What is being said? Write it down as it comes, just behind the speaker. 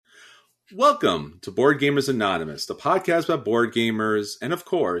Welcome to Board Gamers Anonymous, the podcast about board gamers and, of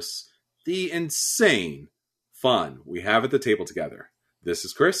course, the insane fun we have at the table together. This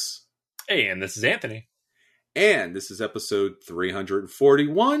is Chris. Hey, and this is Anthony. And this is episode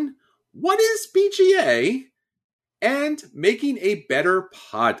 341. What is BGA? And making a better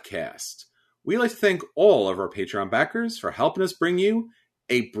podcast. We'd like to thank all of our Patreon backers for helping us bring you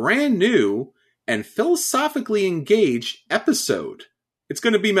a brand new and philosophically engaged episode. It's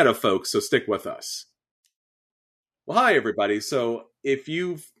going to be meta, folks, so stick with us. Well, hi, everybody. So if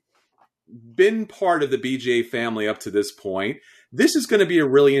you've been part of the BGA family up to this point, this is going to be a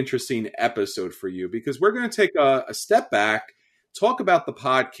really interesting episode for you because we're going to take a step back, talk about the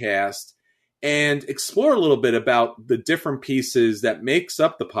podcast, and explore a little bit about the different pieces that makes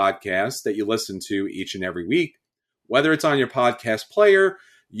up the podcast that you listen to each and every week, whether it's on your podcast player,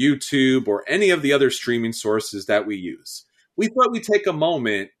 YouTube, or any of the other streaming sources that we use. We thought we'd take a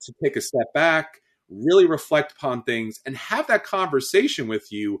moment to take a step back, really reflect upon things, and have that conversation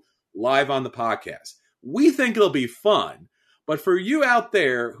with you live on the podcast. We think it'll be fun. But for you out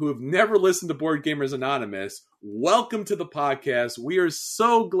there who have never listened to Board Gamers Anonymous, welcome to the podcast. We are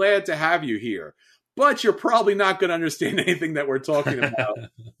so glad to have you here. But you're probably not going to understand anything that we're talking about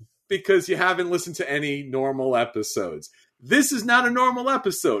because you haven't listened to any normal episodes. This is not a normal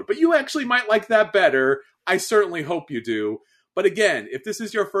episode, but you actually might like that better. I certainly hope you do. But again, if this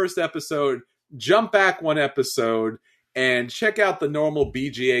is your first episode, jump back one episode and check out the normal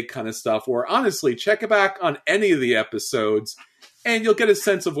BGA kind of stuff, or honestly, check it back on any of the episodes, and you'll get a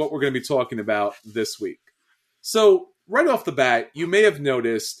sense of what we're going to be talking about this week. So, right off the bat, you may have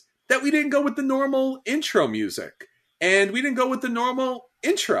noticed that we didn't go with the normal intro music, and we didn't go with the normal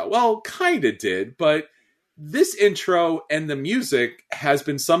intro. Well, kind of did, but this intro and the music has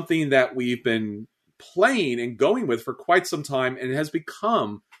been something that we've been playing and going with for quite some time, and it has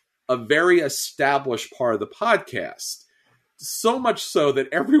become a very established part of the podcast. So much so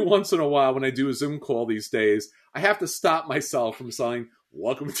that every once in a while when I do a Zoom call these days, I have to stop myself from saying,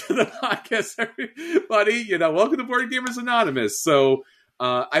 welcome to the podcast, everybody. Welcome to Board Gamers Anonymous. So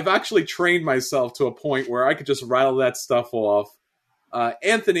I've actually trained myself to a point where I could just rattle that stuff off.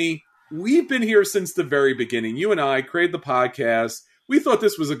 Anthony, we've been here since the very beginning. You and I created the podcast. We thought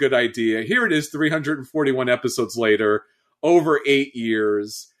this was a good idea. Here it is, 341 episodes later, over 8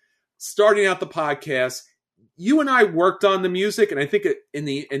 years. Starting out the podcast, you and I worked on the music, and I think in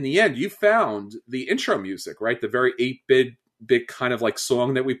the end, you found the intro music, right? The very 8-bit kind of like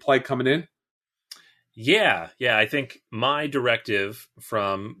song that we play coming in. Yeah. I think my directive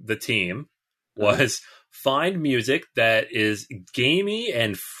from the team was find music that is gamey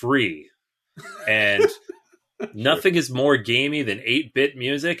and free. And nothing is more gamey than 8-bit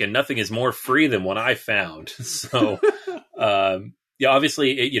music, and nothing is more free than what I found. So, yeah,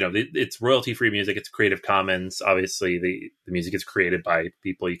 obviously, it's royalty-free music. It's Creative Commons. Obviously, the music is created by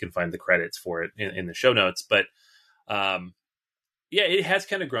people. You can find the credits for it in the show notes. But yeah, it has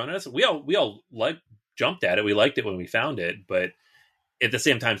kind of grown on us. We all jumped at it. We liked it when we found it, but at the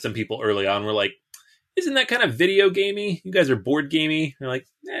same time, some people early on were like, "Isn't that kind of video gamey? You guys are board gamey." They're like,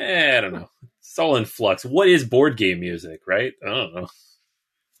 I don't know. It's all in flux. What is board game music, right? I don't know.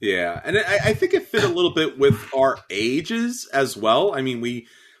 Yeah, and I think it fit a little bit with our ages as well. I mean, we,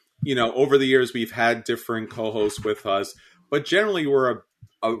 over the years, we've had different co-hosts with us, but generally we're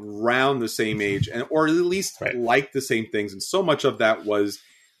around the same age, or at least like the same things. And so much of that was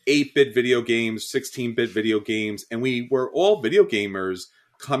 8-bit video games, 16-bit video games, and we were all video gamers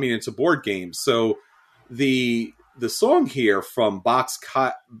coming into board games. So the song here from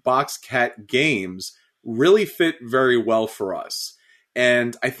Boxcat Games really fit very well for us.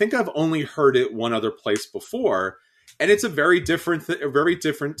 And I think I've only heard it one other place before. And it's a very different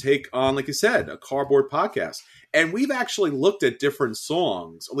take on, like you said, a cardboard podcast. And we've actually looked at different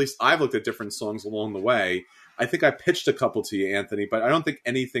songs. At least I've looked at different songs along the way. I think I pitched a couple to you, Anthony, but I don't think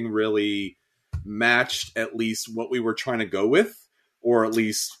anything really matched at least what we were trying to go with, or at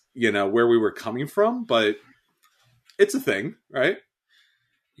least, where we were coming from. But it's a thing, right?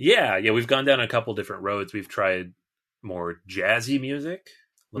 Yeah. We've gone down a couple different roads. We've tried more jazzy music,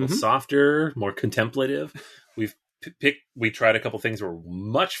 a little softer, more contemplative. We tried a couple things that were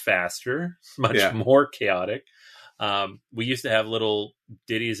much faster, much more chaotic. We used to have little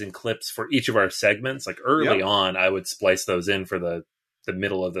ditties and clips for each of our segments. Like early on, I would splice those in for the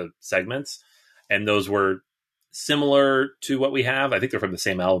middle of the segments. And those were similar to what we have. I think they're from the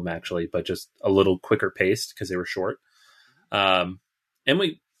same album, actually, but just a little quicker paced because they were short. And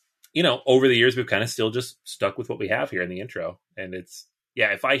we, over the years, we've kind of still just stuck with what we have here in the intro. And it's,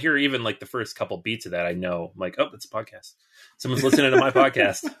 if I hear even like the first couple beats of that, I know, I'm like, oh, it's a podcast. Someone's listening to my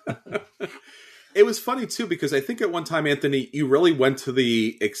podcast. It was funny too, because I think at one time, Anthony, you really went to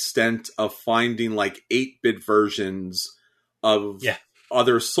the extent of finding like 8-bit versions of Yeah.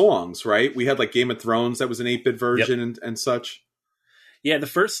 other songs, right? We had like Game of Thrones that was an 8-bit Yep. version and such. Yeah, the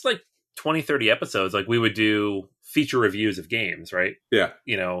first like 20, 30 episodes, like we would do feature reviews of games, right? Yeah.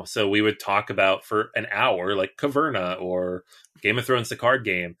 So we would talk about for an hour, like Caverna or Game of Thrones, the card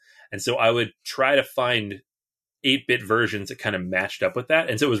game. And so I would try to find 8-bit versions that kind of matched up with that.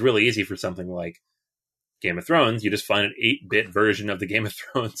 And so it was really easy for something like Game of Thrones. You just find an 8-bit version of the Game of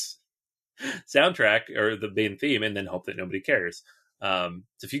Thrones soundtrack or the main theme and then hope that nobody cares. So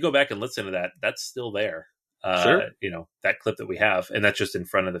if you go back and listen to that, that's still there. Sure. That clip that we have, and that's just in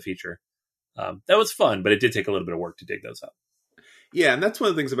front of the feature. That was fun, but it did take a little bit of work to dig those up. Yeah, and that's one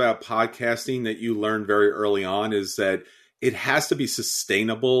of the things about podcasting that you learn very early on is that it has to be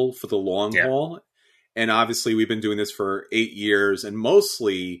sustainable for the long haul. And obviously, we've been doing this for 8 years and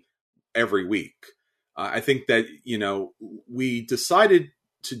mostly every week. I think that, we decided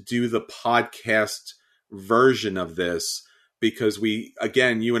to do the podcast version of this because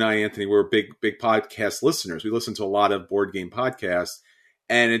you and I, Anthony, we're big podcast listeners. We listen to a lot of board game podcasts,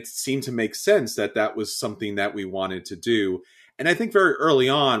 and it seemed to make sense that that was something that we wanted to do. And I think very early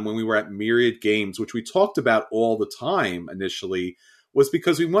on when we were at Myriad Games, which we talked about all the time initially, was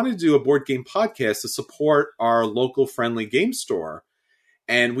because we wanted to do a board game podcast to support our local friendly game store.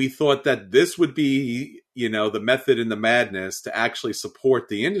 And we thought that this would be, the method in the madness to actually support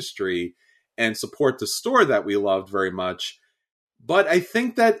the industry and support the store that we loved very much. But I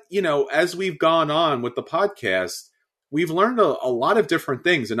think that, as we've gone on with the podcast, we've learned a lot of different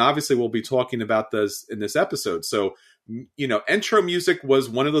things. And obviously we'll be talking about this in this episode. So, intro music was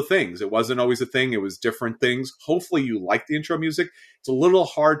one of the things. It wasn't always a thing. It was different things. Hopefully you like the intro music. It's a little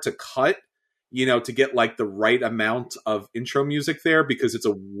hard to cut, to get like the right amount of intro music there because it's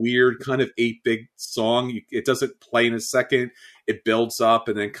a weird kind of 8-bit song. It doesn't play in a second. It builds up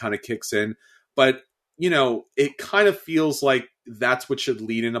and then kind of kicks in. But, it kind of feels like that's what should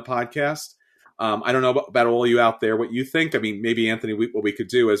lead in a podcast. I don't know about all you out there, what you think. I mean, maybe, Anthony, what we could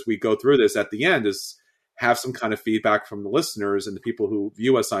do as we go through this at the end is have some kind of feedback from the listeners and the people who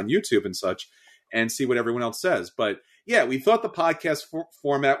view us on YouTube and such and see what everyone else says. But yeah, we thought the podcast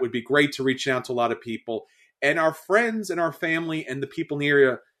format would be great to reach out to a lot of people. And our friends and our family and the people in the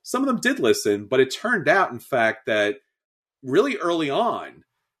area, some of them did listen, but it turned out, in fact, that really early on,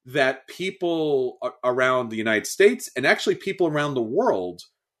 that people around the United States and actually people around the world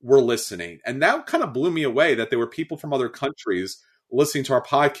were listening. And that kind of blew me away that there were people from other countries listening to our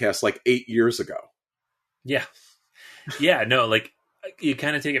podcast like 8 years ago. Yeah. Yeah, no, like you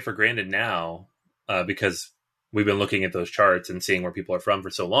kind of take it for granted now because we've been looking at those charts and seeing where people are from for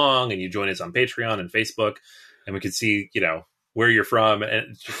so long. And you join us on Patreon and Facebook and we can see, where you're from.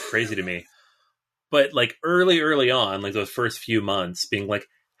 And it's just crazy to me. But like early on, like those first few months being like,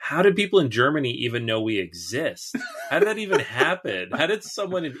 how did people in Germany even know we exist? How did that even happen? How did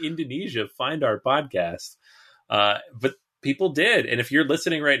someone in Indonesia find our podcast? But people did. And if you're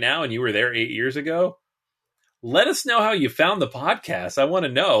listening right now and you were there 8 years ago, let us know how you found the podcast. I want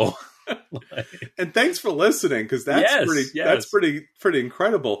to know. And thanks for listening, because that's pretty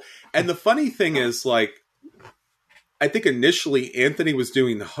incredible. And the funny thing is, like, I think initially Anthony was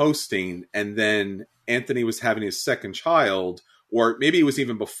doing the hosting, and then Anthony was having his second child, or maybe it was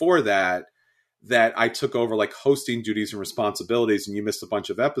even before that I took over like hosting duties and responsibilities, and you missed a bunch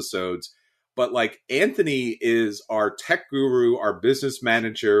of episodes. But like Anthony is our tech guru, our business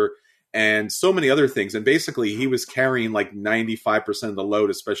manager, and so many other things. And basically he was carrying like 95% of the load,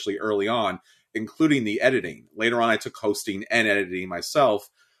 especially early on, including the editing. Later on, I took hosting and editing myself,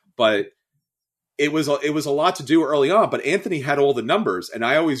 but it was a lot to do early on. But Anthony had all the numbers, and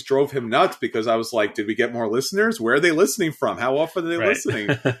I always drove him nuts because I was like, did we get more listeners? Where are they listening from? How often are they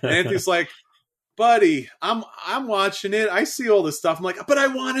listening? And Anthony's like, buddy, I'm watching it. I see all this stuff. I'm like, but I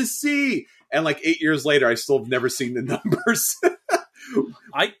want to see. And like 8 years later, I still have never seen the numbers.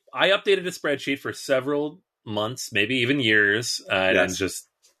 I updated a spreadsheet for several months, maybe even years, and just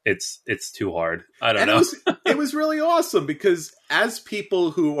it's too hard. I don't know. It was really awesome because as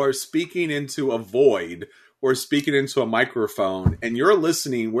people who are speaking into a void or speaking into a microphone, and you're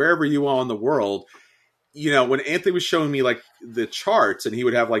listening wherever you are in the world, when Anthony was showing me like the charts, and he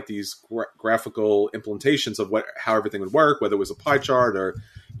would have like these graphical implementations of how everything would work, whether it was a pie chart or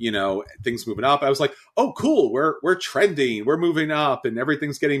things moving up. I was like, oh, cool. We're trending. We're moving up, and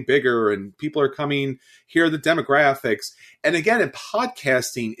everything's getting bigger, and people are coming. Here are the demographics. And again, in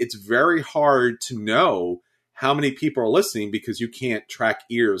podcasting, it's very hard to know how many people are listening because you can't track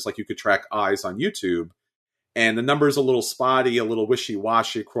ears like you could track eyes on YouTube. And the number's a little spotty, a little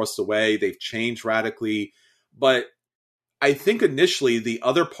wishy-washy across the way. They've changed radically. But I think initially the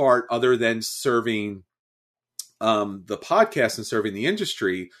other part, other than serving the podcast and serving the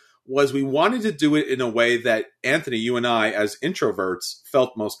industry, was we wanted to do it in a way that Anthony, you and I, as introverts,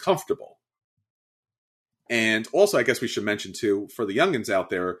 felt most comfortable. And also, I guess we should mention, too, for the youngins out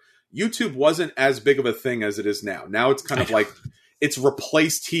there, YouTube wasn't as big of a thing as it is now. Now it's kind of like, it's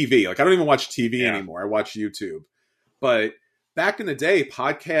replaced TV. Like, I don't even watch TV anymore. I watch YouTube. But back in the day,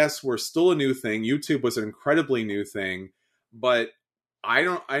 podcasts were still a new thing. YouTube was an incredibly new thing. But I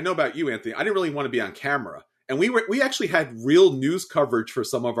know about you, Anthony. I didn't really want to be on camera. And we actually had real news coverage for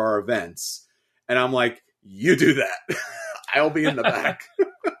some of our events. And I'm like, you do that. I'll be in the back.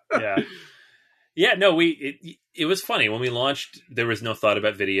 Yeah. Yeah, no, it was funny. When we launched, there was no thought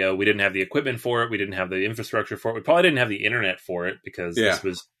about video. We didn't have the equipment for it. We didn't have the infrastructure for it. We probably didn't have the internet for it because this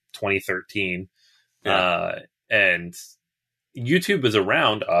was 2013. Yeah. And YouTube was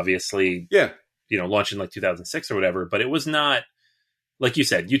around, obviously, launched in like 2006 or whatever. But it was not, like you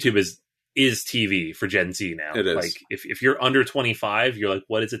said, YouTube is TV for Gen Z now. It is. Like, if you're under 25, you're like,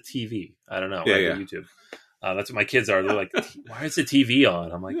 what is a TV? I don't know. YouTube. That's what my kids are. They're like, why is the TV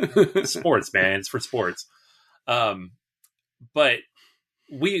on? I'm like, sports, man. It's for sports. But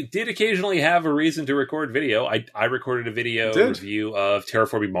we did occasionally have a reason to record video. I recorded a video review of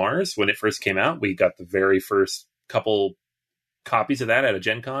Terraforming Mars when it first came out. We got the very first couple copies of that at a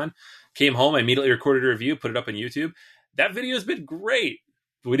Gen Con. Came home, I immediately recorded a review, put it up on YouTube. That video has been great.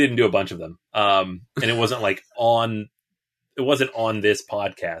 We didn't do a bunch of them. And it wasn't like it wasn't on this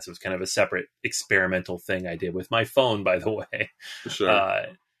podcast. It was kind of a separate experimental thing I did with my phone, by the way. Sure.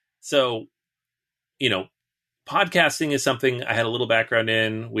 So, podcasting is something I had a little background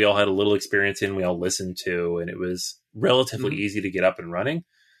in. We all had a little experience in. We all listened to, and it was relatively easy to get up and running.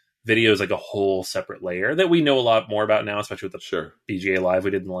 Video is like a whole separate layer that we know a lot more about now, especially with the BGA Live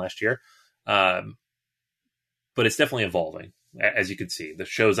we did in the last year. But it's definitely evolving, as you can see. The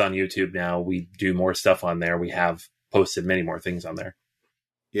show's on YouTube now. We do more stuff on there. We have posted many more things on there.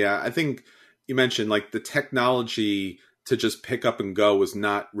 Yeah, I think you mentioned like the technology to just pick up and go was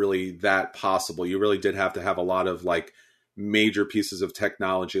not really that possible. You really did have to have a lot of like major pieces of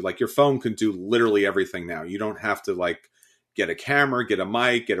technology. Like your phone can do literally everything now. You don't have to like get a camera, get a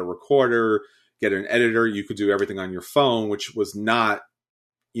mic, get a recorder, get an editor. You could do everything on your phone, which was not,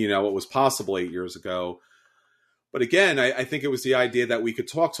 what was possible 8 years ago. But again, I think it was the idea that we could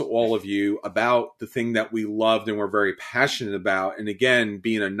talk to all of you about the thing that we loved and were very passionate about. And again,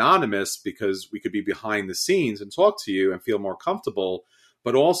 being anonymous because we could be behind the scenes and talk to you and feel more comfortable,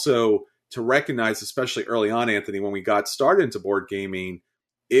 but also to recognize, especially early on, Anthony, when we got started into board gaming,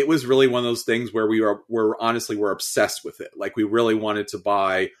 it was really one of those things where we're honestly obsessed with it. Like we really wanted to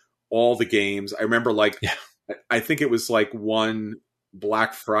buy all the games. I remember I think it was like one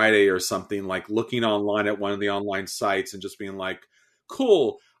Black Friday or something, like looking online at one of the online sites and just being like,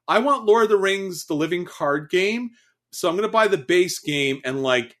 cool, I want Lord of the Rings, the living card game. So I'm going to buy the base game and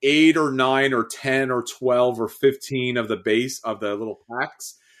like 8 or 9 or 10 or 12 or 15 of the base of the little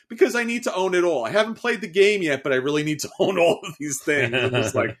packs because I need to own it all. I haven't played the game yet, but I really need to own all of these things. And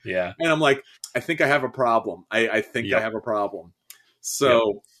it's like, and I'm like, I think I have a problem. I think I have a problem.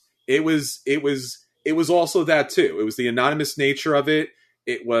 So it was also that too. It was the anonymous nature of it.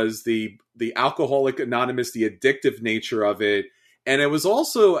 It was the alcoholic anonymous, the addictive nature of it. And it was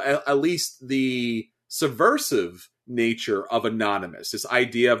also at least the subversive nature of anonymous. This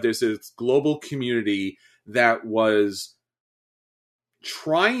idea of there's this global community that was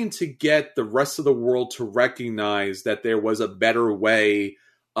trying to get the rest of the world to recognize that there was a better way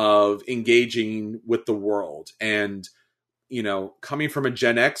of engaging with the world. And coming from a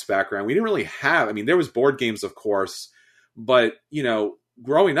Gen X background, we didn't really have, there was board games, of course, but,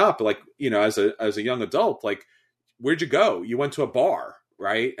 growing up, like, as a young adult, like, where'd you go? You went to a bar,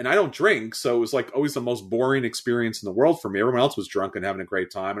 right? And I don't drink. So it was like always the most boring experience in the world for me. Everyone else was drunk and having a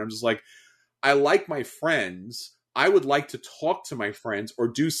great time. And I'm just like, I like my friends. I would like to talk to my friends or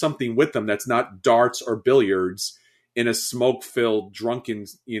do something with them that's not darts or billiards in a smoke-filled, drunken,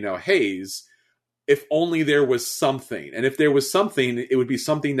 haze. If only there was something. And if there was something, it would be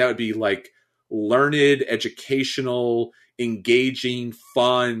something that would be like learned, educational, engaging,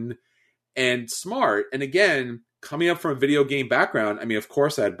 fun, and smart. And again, coming up from a video game background, of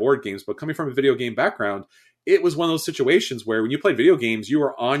course I had board games, but coming from a video game background, it was one of those situations where when you played video games, you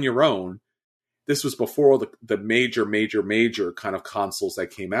were on your own. This was before the major kind of consoles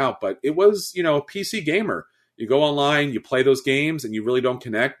that came out, but it was, a PC gamer. You go online, you play those games, and you really don't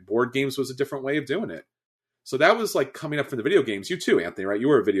connect. Board games was a different way of doing it. So that was like coming up from the video games. You too, Anthony, right? You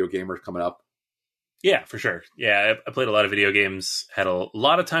were a video gamer coming up. Yeah, for sure. Yeah, I played a lot of video games, had a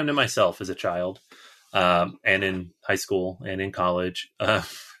lot of time to myself as a child, and in high school and in college.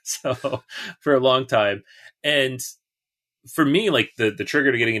 So for a long time. And for me, like the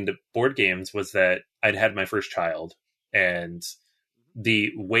trigger to getting into board games was that I'd had my first child, and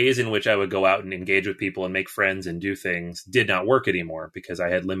the ways in which I would go out and engage with people and make friends and do things did not work anymore because I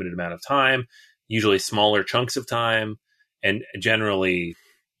had limited amount of time, usually smaller chunks of time, and generally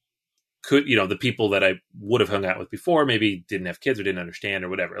the people that I would have hung out with before maybe didn't have kids or didn't understand or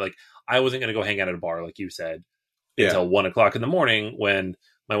whatever. Like I wasn't going to go hang out at a bar, like you said, Yeah, until 1 o'clock in the morning when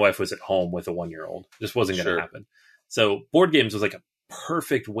my wife was at home with a 1-year-old. Just wasn't going to sure. happen. So board games was like a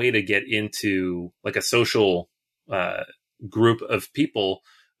perfect way to get into like a social uh, group of people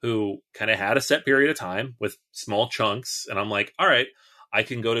who kind of had a set period of time with small chunks. And I'm like, all right, I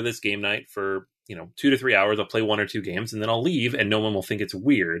can go to this game night for 2 to 3 hours. I'll play 1 or 2 games and then I'll leave and no one will think it's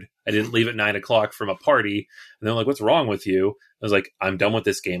weird. I didn't leave at 9 o'clock from a party. And they're like, what's wrong with you? I was like, I'm done with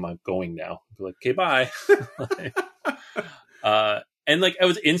this game. I'm going now. I'd be like, okay, bye. And like I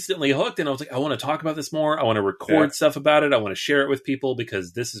was instantly hooked and I was like, I want to talk about this more. I want to record stuff about it. I want to share it with people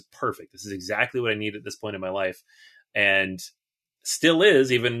because this is perfect. This is exactly what I need at this point in my life. And still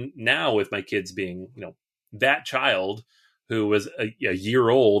is, even now with my kids being, that child who was a year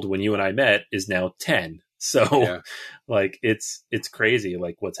old when you and I met is now 10. So like it's crazy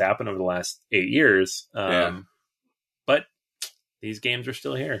like what's happened over the last 8 years. But these games are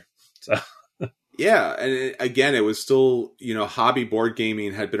still here. So yeah. And again, it was still, hobby board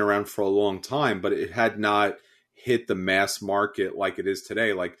gaming had been around for a long time, but it had not hit the mass market like it is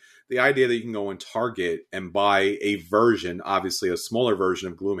today. Like the idea that you can go in Target and buy a version, obviously a smaller version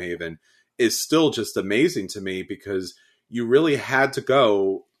of Gloomhaven, is still just amazing to me because you really had to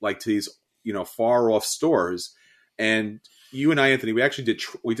go like to these, far off stores. And you and I, Anthony, we actually did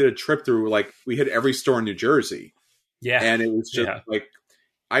a trip through, like we hit every store in New Jersey. yeah. And it was just like,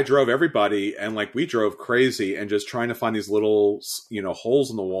 I drove everybody and like we drove crazy and just trying to find these little,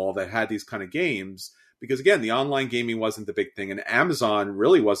 holes in the wall that had these kind of games. Because again, the online gaming wasn't the big thing and Amazon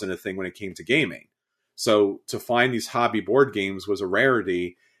really wasn't a thing when it came to gaming. So to find these hobby board games was a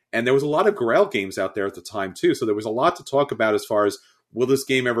rarity. And there was a lot of Grail games out there at the time too. So there was a lot to talk about as far as, will this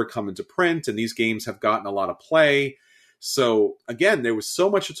game ever come into print? And these games have gotten a lot of play. So again, there was so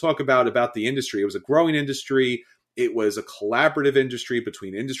much to talk about the industry. It was a growing industry. It was a collaborative industry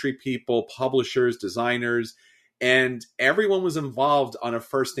between industry people, publishers, designers, and everyone was involved on a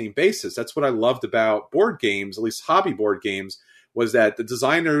first name basis. That's what I loved about board games, at least hobby board games, was that the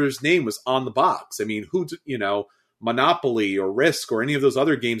designer's name was on the box. I mean, Monopoly or Risk or any of those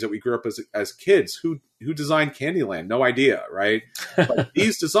other games that we grew up as kids, who designed Candyland? No idea, right? But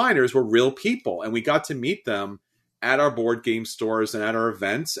these designers were real people, and we got to meet them at our board game stores and at our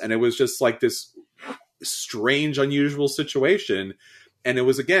events, and it was just like this strange, unusual situation. And it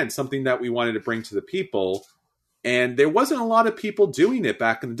was, again, something that we wanted to bring to the people. And there wasn't a lot of people doing it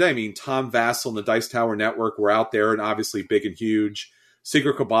back in the day. I mean, Tom Vassell and the Dice Tower Network were out there and obviously big and huge.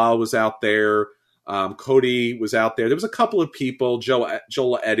 Secret Cabal was out there. Cody was out there. There was a couple of people.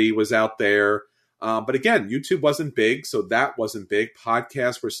 Joel Eddy was out there. But again, YouTube wasn't big, so that wasn't big.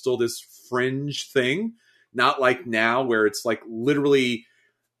 Podcasts were still this fringe thing. Not like now where it's like literally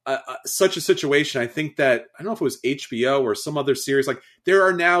such a situation. I think that, I don't know if it was HBO or some other series, like there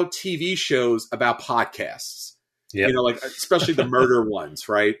are now TV shows about podcasts. Yep. Like especially the murder ones,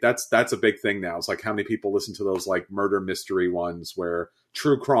 right? That's a big thing now. It's like how many people listen to those like murder mystery ones where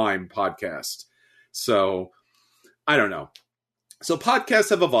true crime podcast. So I don't know. So podcasts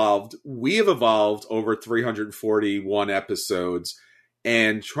have evolved. We have evolved over 341 episodes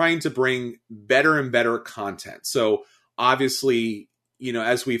and trying to bring better and better content. So obviously,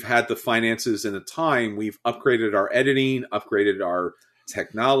 as we've had the finances and the time, we've upgraded our editing, upgraded our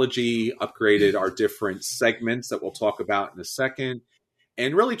technology, upgraded our different segments that we'll talk about in a second,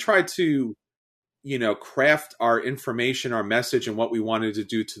 and really tried to, craft our information, our message, and what we wanted to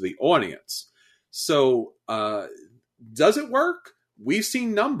do to the audience. So does it work? We've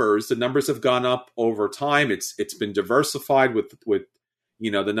seen numbers. The numbers have gone up over time. It's been diversified with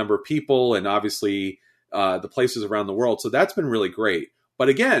the number of people and obviously the places around the world. So that's been really great. But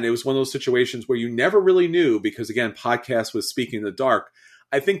again, it was one of those situations where you never really knew because, again, podcast was speaking in the dark.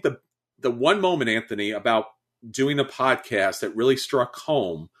 I think the one moment, Anthony, about doing a podcast that really struck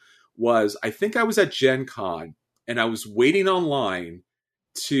home was, I think I was at Gen Con and I was waiting online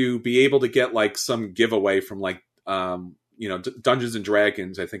to be able to get like some giveaway from like, Dungeons and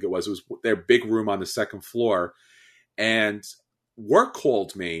Dragons, I think it was their big room on the second floor. And work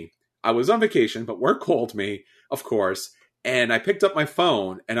called me. I was on vacation, but work called me, of course. And I picked up my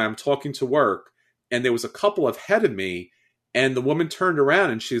phone and I'm talking to work. and there was a couple ahead of me, and the woman turned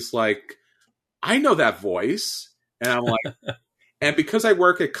around and she's like, I know that voice. And I'm like, and because I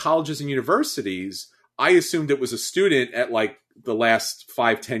work at colleges and universities, I assumed it was a student at like the last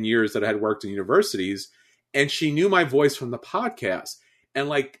 5-10 years that I had worked in universities. And she knew my voice from the podcast. And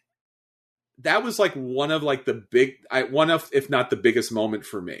like, that was like one of like one of, if not the biggest moment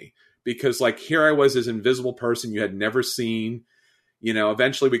for me, because like here I was, this invisible person you had never seen. You know,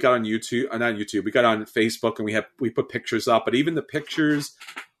 eventually we got on YouTube, not YouTube, we got on Facebook, and we put pictures up, but even the pictures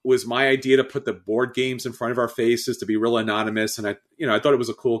was my idea to put the board games in front of our faces to be real anonymous. And I thought it was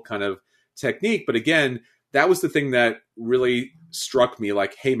a cool kind of technique. But again, that was the thing that really struck me,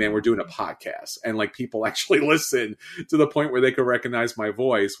 like, hey man, we're doing a podcast, and like people actually listen to the point where they could recognize my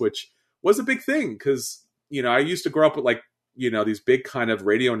voice, which was a big thing. Cause, you know, I used to grow up with like, you know, these big kind of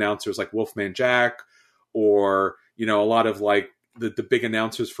radio announcers like Wolfman Jack, or, you know, a lot of like the big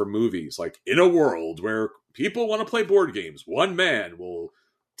announcers for movies, like, in a world where people want to play board games, one man will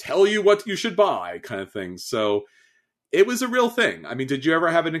tell you what you should buy, kind of thing. So it was a real thing. I mean, did you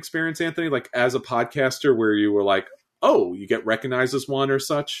ever have an experience, Anthony, like as a podcaster where you were like, oh, you get recognized as one or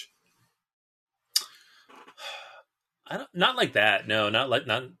such? Not like that. No,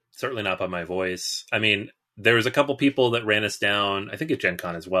 certainly not by my voice. I mean, there was a couple people that ran us down, I think at Gen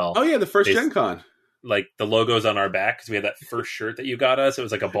Con as well. Oh yeah, the first Gen Con. Like the logo's on our back because we had that first shirt that you got us. It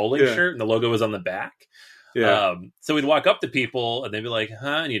was like a bowling shirt, and the logo was on the back. Yeah. So we'd walk up to people and they'd be like,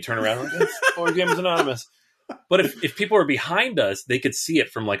 huh? And you turn around and like, it's Board Games Anonymous. But if people were behind us, they could see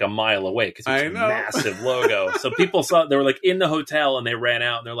it from like a mile away because it was a massive logo. So people saw it. They were like in the hotel and they ran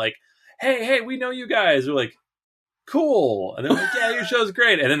out and they're like, hey, we know you guys. We're like, cool. And they're like, yeah, your show's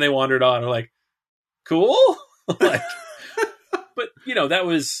great. And then they wandered on. We're like, cool? Like, but you know, that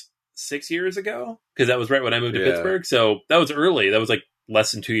was 6 years ago because that was right when I moved to Pittsburgh. So that was early. That was like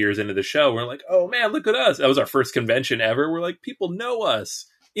less than 2 years into the show. We're like, oh man, look at us. That was our first convention ever. We're like, people know us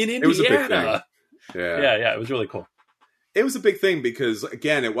in Indiana. It was a big thing. Yeah. It was really cool. It was a big thing because,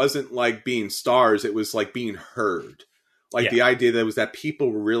 again, it wasn't like being stars. It was like being heard. Like the idea that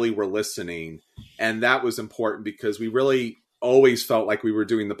people really were listening. And that was important because we really always felt like we were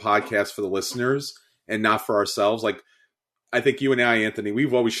doing the podcast for the listeners and not for ourselves. Like, I think you and I, Anthony,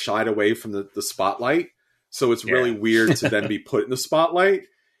 we've always shied away from the spotlight. So it's really weird to then be put in the spotlight,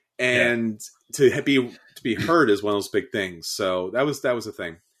 and to be heard is one of those big things. So that was a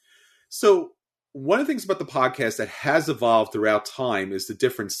thing. So one of the things about the podcast that has evolved throughout time is the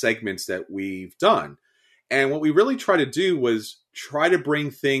different segments that we've done. And what we really try to do was try to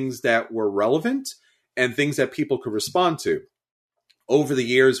bring things that were relevant and things that people could respond to. Over the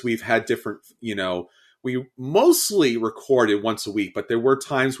years, we've had different, we mostly recorded once a week, but there were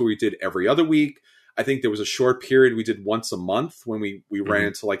times where we did every other week. I think there was a short period we did once a month when we ran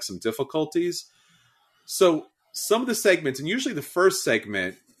into like some difficulties. So some of the segments, and usually the first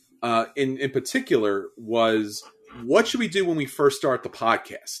segment in particular, was what should we do when we first start the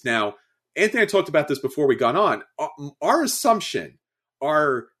podcast? Now, Anthony and I talked about this before we got on. Our assumption,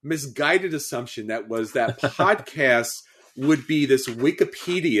 our misguided assumption that podcasts would be this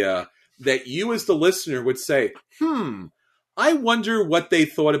Wikipedia that you as the listener would say, I wonder what they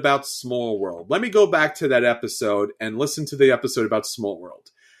thought about Small World. Let me go back to that episode and listen to the episode about Small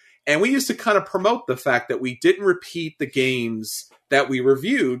World. And we used to kind of promote the fact that we didn't repeat the games that we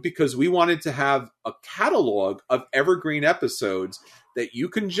reviewed because we wanted to have a catalog of evergreen episodes that you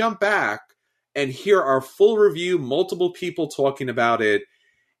can jump back and hear our full review, multiple people talking about it.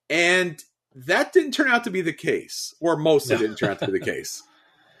 And that didn't turn out to be the case, or mostly didn't turn out to be the case.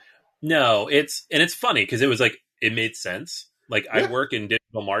 No, it's funny because it was like, it made sense. Like I work in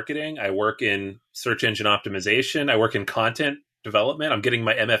digital marketing. I work in search engine optimization. I work in content development. I'm getting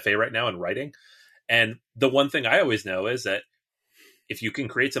my MFA right now in writing. And the one thing I always know is that if you can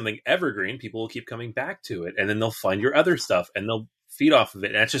create something evergreen, people will keep coming back to it, and then they'll find your other stuff and they'll feed off of it.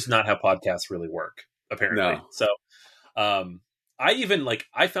 And that's just not how podcasts really work, apparently. No. So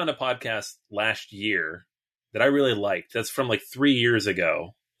I found a podcast last year that I really liked. That's from like 3 years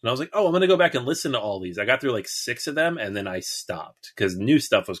ago. And I was like, oh, I'm going to go back and listen to all these. I got through like 6 of them, and then I stopped because new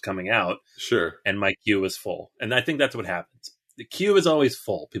stuff was coming out. Sure. And my queue was full. And I think that's what happens. The queue is always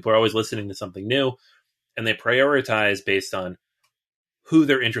full. People are always listening to something new, and they prioritize based on who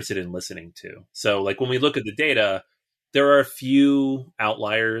they're interested in listening to. So like when we look at the data, there are a few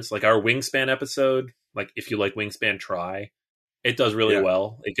outliers, like our Wingspan episode. Like if you like Wingspan, try. It does really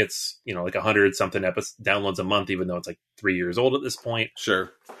well. It gets, like 100 something downloads a month, even though it's like 3 years old at this point.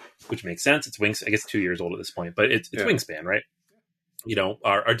 Sure. Which makes sense. It's I guess 2 years old at this point, but it's Wingspan, right?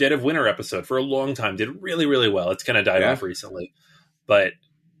 Our Dead of Winter episode for a long time did really, really well. It's kind of died off recently, but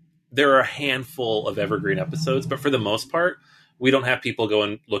there are a handful of evergreen episodes, but for the most part, we don't have people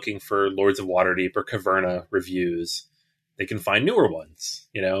going looking for Lords of Waterdeep or Caverna reviews. They can find newer ones,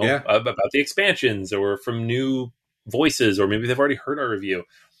 Yeah. about the expansions or from new voices, or maybe they've already heard our review.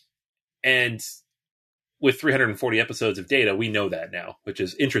 And with 340 episodes of data, we know that now, which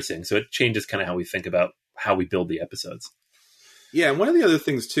is interesting. So it changes kind of how we think about how we build the episodes. Yeah, and one of the other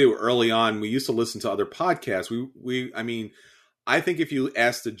things too, early on, we used to listen to other podcasts. I mean, I think if you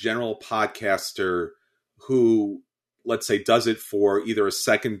ask the general podcaster who, let's say, does it for either a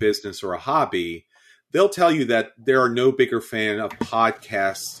second business or a hobby, they'll tell you that there are no bigger fan of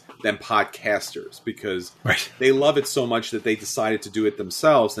podcasts than podcasters, because Right. they love it so much that they decided to do it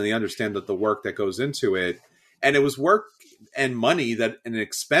themselves, and they understand that the work that goes into it, and it was work and money, that an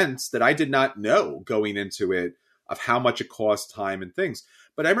expense that I did not know going into it, of how much it costs, time and things.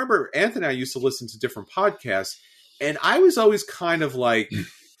 But I remember Anthony and I used to listen to different podcasts, and I was always kind of like,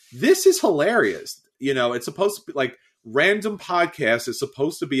 this is hilarious. It's supposed to be like random podcast is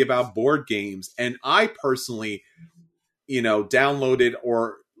supposed to be about board games. And I personally, downloaded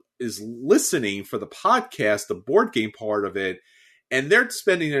or is listening for the podcast, the board game part of it. And they're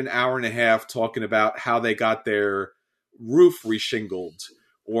spending an hour and a half talking about how they got their roof reshingled,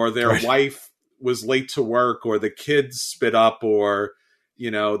 or their wife was late to work, or the kids spit up, or,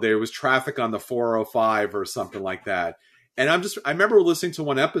 there was traffic on the 405 or something like that. And I remember listening to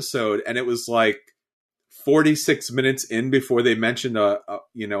one episode, and it was like 46 minutes in before they mentioned a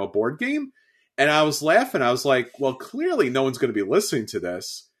board game. And I was laughing. I was like, well, clearly no one's going to be listening to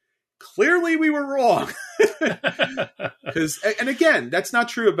this. Clearly we were wrong. And again, that's not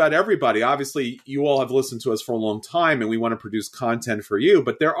true about everybody. Obviously, you all have listened to us for a long time, and we want to produce content for you.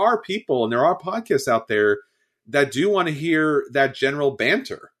 But there are people and there are podcasts out there that do want to hear that general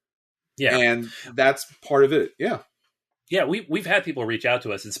banter. Yeah. And that's part of it. Yeah. Yeah, we've had people reach out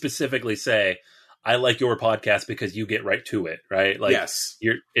to us and specifically say, I like your podcast because you get right to it, right? Like, yes.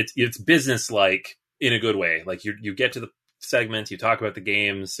 It's business-like in a good way. Like, you get to the segments, you talk about the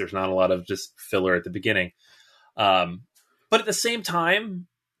games. There's not a lot of just filler at the beginning. But at the same time,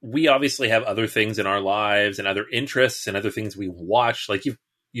 we obviously have other things in our lives and other interests and other things we watch. Like,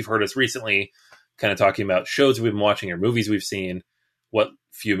 you've heard us recently kind of talking about shows we've been watching or movies we've seen, what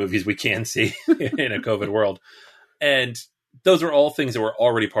few movies we can see in a COVID world. And those are all things that were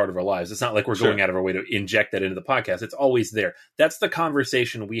already part of our lives. It's not like we're going out of our way to inject that into the podcast. It's always there. That's the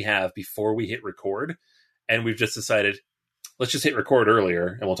conversation we have before we hit record. And we've just decided, let's just hit record earlier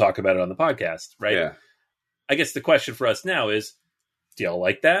and we'll talk about it on the podcast, right? Yeah. I guess the question for us now is, do y'all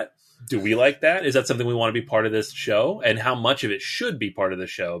like that? Do we like that? Is that something we want to be part of this show? And how much of it should be part of the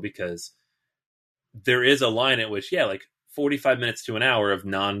show? Because there is a line at which, like 45 minutes to an hour of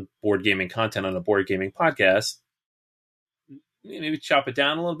non-board gaming content on a board gaming podcast, maybe chop it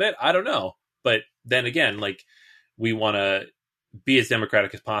down a little bit. I don't know. But then again, like, we want to be as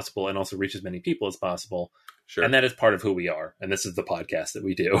democratic as possible and also reach as many people as possible. Sure. And that is part of who we are. And this is the podcast that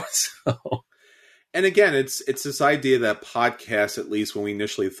we do. So. And again, it's this idea that podcasts, at least when we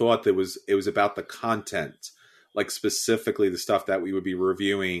initially thought that it was about the content, like specifically the stuff that we would be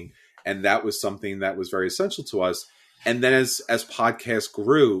reviewing. And that was something that was very essential to us. And then as podcasts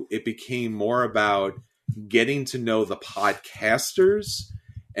grew, it became more about getting to know the podcasters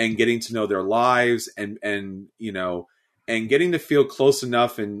and getting to know their lives and getting to feel close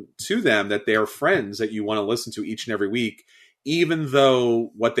enough to them that they are friends that you want to listen to each and every week, even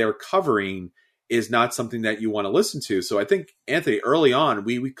though what they're covering is not something that you want to listen to. So I think, Anthony, early on,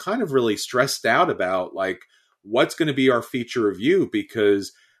 we kind of really stressed out about like what's going to be our feature review,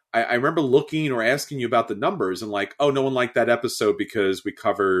 because I remember looking or asking you about the numbers and like, oh, no one liked that episode because we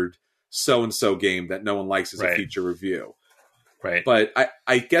covered so-and-so game that no one likes as a feature review. Right. But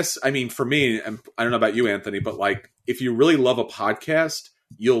I guess, I mean, for me, and I don't know about you, Anthony, but like, if you really love a podcast,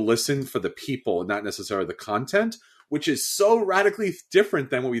 you'll listen for the people, not necessarily the content, which is so radically different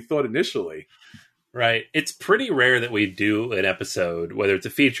than what we thought initially. Right. It's pretty rare that we do an episode, whether it's a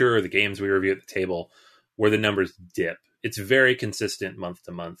feature or the games we review at the table, where the numbers dip. It's very consistent month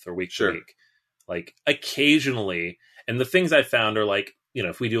to month or week to week. Like, occasionally, and the things I found are like,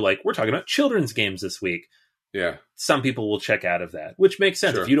 if we do like, we're talking about children's games this week. Yeah. Some people will check out of that, which makes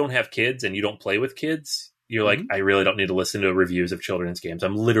sense. If you don't have kids and you don't play with kids, you're like, I really don't need to listen to reviews of children's games.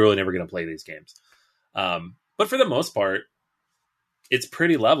 I'm literally never going to play these games. But for the most part, it's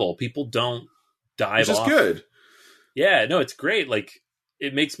pretty level. People don't dive off. Which is good. Yeah, no, it's great. Like,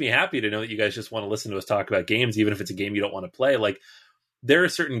 it makes me happy to know that you guys just want to listen to us talk about games, even if it's a game you don't want to play. Like, there are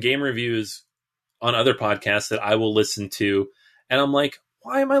certain game reviews on other podcasts that I will listen to, and I'm like,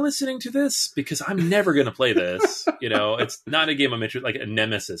 why am I listening to this? Because I'm never going to play this. It's not a game I'm interested, like a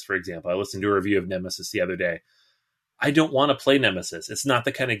Nemesis, for example. I listened to a review of Nemesis the other day. I don't want to play Nemesis. It's not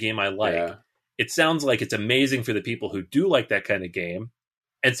the kind of game I like. Yeah. It sounds like it's amazing for the people who do like that kind of game.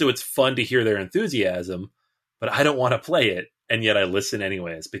 And so it's fun to hear their enthusiasm, but I don't want to play it. And yet I listen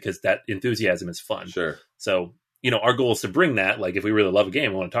anyways, because that enthusiasm is fun. Sure. So, our goal is to bring that, like if we really love a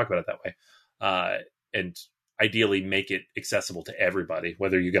game, we want to talk about it that way. And ideally make it accessible to everybody,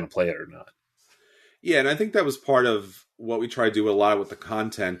 whether you're going to play it or not. Yeah, and I think that was part of what we try to do a lot with the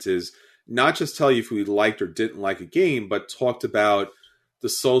content is not just tell you if we liked or didn't like a game, but talked about the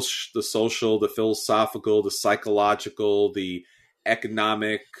social, the philosophical, the psychological, the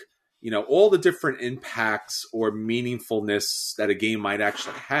economic, all the different impacts or meaningfulness that a game might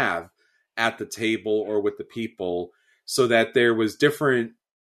actually have at the table or with the people, so that there was different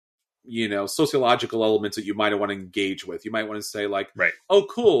sociological elements that you might want to engage with. You might want to say like, right. Oh,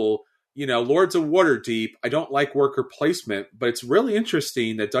 cool. Lords of Waterdeep, I don't like worker placement, but it's really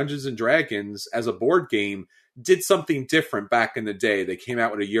interesting that Dungeons and Dragons as a board game did something different back in the day. They came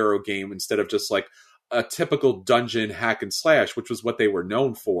out with a Euro game instead of just like a typical dungeon hack and slash, which was what they were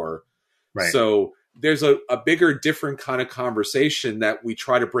known for. Right. So there's a bigger, different kind of conversation that we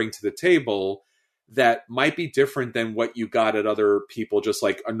try to bring to the table that might be different than what you got at other people, just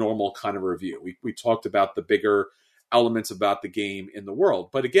like a normal kind of review. We talked about the bigger elements about the game in the world.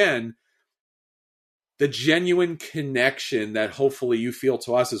 But again, the genuine connection that hopefully you feel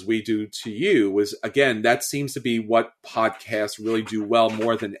to us as we do to you is, again, that seems to be what podcasts really do well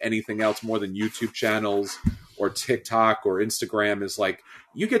more than anything else, more than YouTube channels or TikTok or Instagram, is like,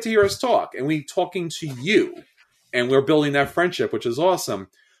 you get to hear us talk and we talking to you and we're building that friendship, which is awesome.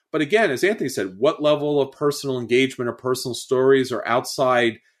 But again, as Anthony said, what level of personal engagement or personal stories or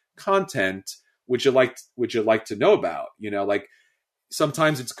outside content would you like to know about? Like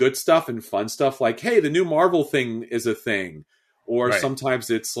sometimes it's good stuff and fun stuff like, hey, the new Marvel thing is a thing. Or right. Sometimes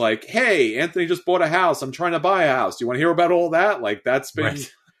it's like, hey, Anthony just bought a house. I'm trying to buy a house. Do you want to hear about all that? Like that's been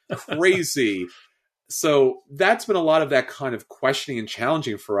crazy. So that's been a lot of that kind of questioning and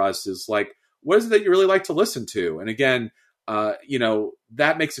challenging for us is like, what is it that you really like to listen to? And again,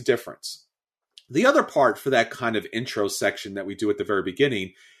 that makes a difference. The other part for that kind of intro section that we do at the very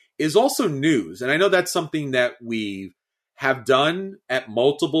beginning is also news. And I know that's something that we have done at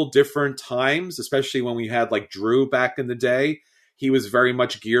multiple different times, especially when we had like Drew back in the day. He was very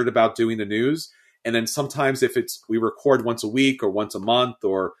much geared about doing the news. And then sometimes if we record once a week or once a month,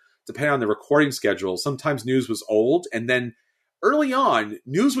 or depending on the recording schedule, sometimes news was old. And then early on,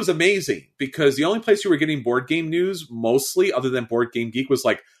 news was amazing because the only place you were getting board game news mostly, other than Board Game Geek, was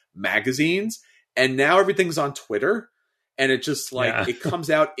like magazines. And now everything's on Twitter. And it just like, It comes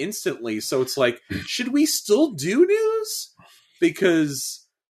out instantly. So it's like, should we still do news? Because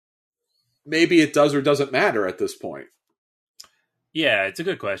maybe it does or doesn't matter at this point. Yeah, it's a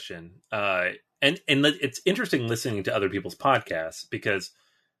good question. And it's interesting listening to other people's podcasts because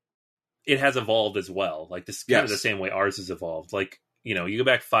it has evolved as well. Like this kind of the same way ours has evolved. Like, you go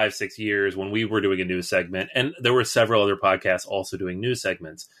back 5-6 years when we were doing a news segment, and there were several other podcasts also doing news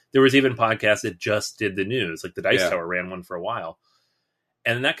segments. There was even podcasts that just did the news, like the Dice Tower ran one for a while.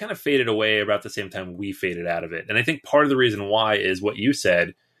 And that kind of faded away about the same time we faded out of it. And I think part of the reason why is what you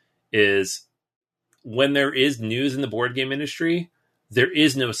said is when there is news in the board game industry, there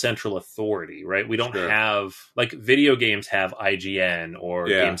is no central authority, right? We don't have, like video games have IGN or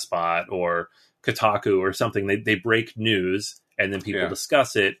GameSpot or Kotaku or something. They break news and then people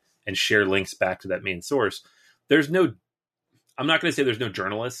discuss it and share links back to that main source. I'm not going to say there's no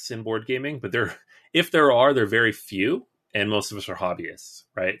journalists in board gaming, but if there are, they're very few. And most of us are hobbyists,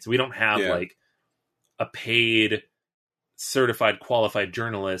 right? So we don't have like a paid, certified, qualified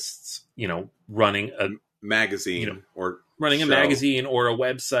journalists, running a magazine or running a magazine or a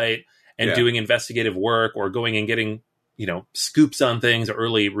website and doing investigative work or going and getting, scoops on things or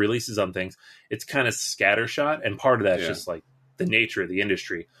early releases on things. It's kind of scattershot. And part of that's just like the nature of the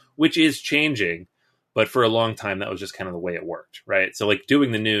industry, which is changing. But for a long time, that was just kind of the way it worked, right? So like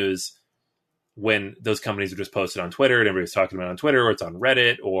doing the news when those companies are just posted on Twitter and everybody's talking about it on Twitter, or it's on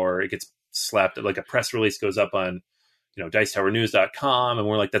Reddit, or it gets slapped, like a press release goes up on, dicetowernews.com. And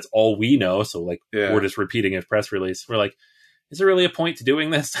we're like, that's all we know. So like, we're just repeating a press release. We're like, is there really a point to doing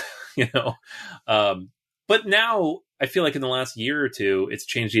this? But now I feel like in the last year or two, it's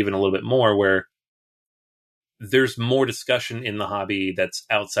changed even a little bit more where there's more discussion in the hobby that's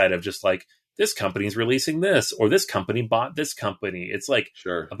outside of just like, this company's releasing this, or this company bought this company. It's like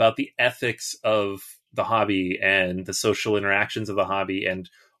about the ethics of the hobby and the social interactions of the hobby and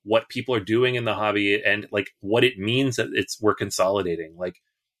what people are doing in the hobby and like what it means that we're consolidating. Like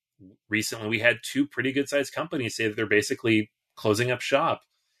recently we had two pretty good sized companies say that they're basically closing up shop.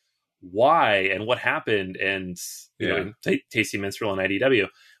 Why and what happened? And, you know, Tasty Minstrel and IDW,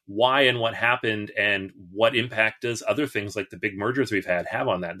 why and what happened and what impact does other things like the big mergers we've had have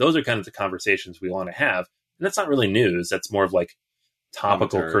on that? Those are kind of the conversations we want to have. And that's not really news. That's more of like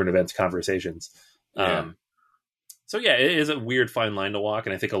topical current events conversations. So yeah, it is a weird fine line to walk.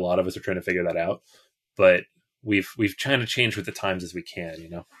 And I think a lot of us are trying to figure that out, but we've trying to change with the times as we can, you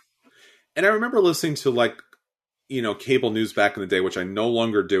know? And I remember listening to like, you know, cable news back in the day, which I no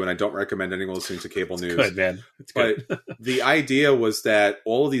longer do, and I don't recommend anyone listening to cable news. Good, man. It's good. But the idea was that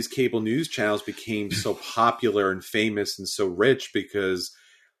all of these cable news channels became so popular and famous and so rich because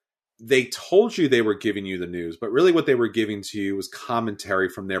they told you they were giving you the news, but really what they were giving to you was commentary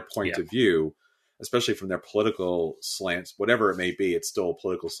from their point of view, especially from their political slants, whatever it may be. It's still a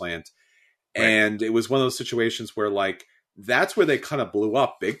political slant. Right. And it was one of those situations where like, that's where they kind of blew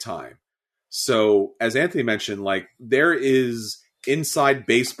up big time. So as Anthony mentioned, like there is inside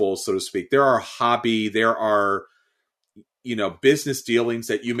baseball, so to speak. There are, you know, business dealings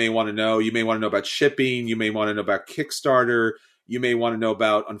that you may want to know. You may want to know about shipping. You may want to know about Kickstarter. You may want to know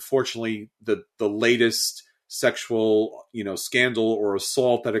about, unfortunately, the latest sexual, you know, scandal or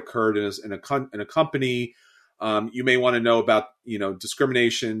assault that occurred in a company. You may want to know about, you know,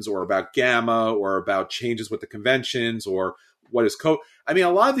 discriminations or about GAMA or about changes with the conventions or what is I mean,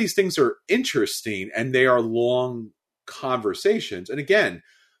 a lot of these things are interesting and they are long conversations. And again,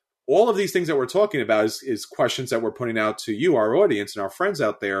 all of these things that we're talking about is questions that we're putting out to you, our audience and our friends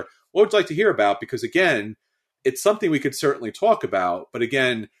out there. What would you like to hear about? Because again, it's something we could certainly talk about, but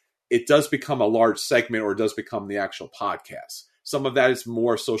again, it does become a large segment or it does become the actual podcast. Some of that is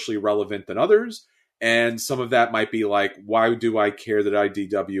more socially relevant than others. And some of that might be like, why do I care that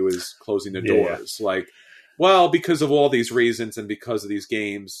IDW is closing the doors? Like, well, because of all these reasons and because of these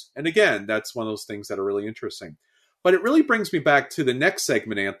games. And again, that's one of those things that are really interesting. But it really brings me back to the next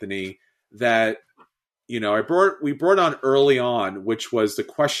segment, Anthony, that, you know, we brought on early on, which was the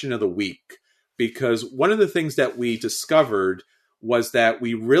question of the week. Because one of the things that we discovered was that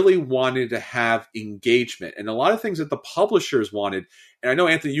we really wanted to have engagement. And a lot of things that the publishers wanted. And I know,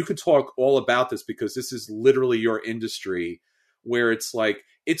 Anthony, you could talk all about this because this is literally your industry, where it's like,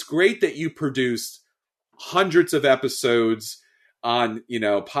 it's great that you produced hundreds of episodes on, you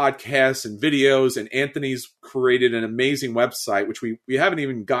know, podcasts and videos, and Anthony's created an amazing website, which we haven't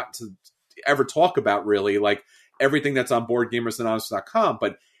even gotten to ever talk about really, like everything that's on BoardGamersAnonymous.com,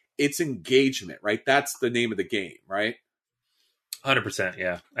 but it's engagement, right? That's the name of the game, right? 100%.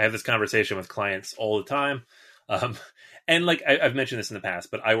 Yeah. I have this conversation with clients all the time. And like I've mentioned this in the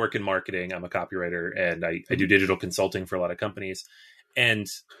past, but I work in marketing. I'm a copywriter and I do digital consulting for a lot of companies. And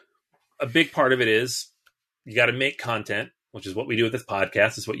a big part of it is you got to make content, which is what we do with this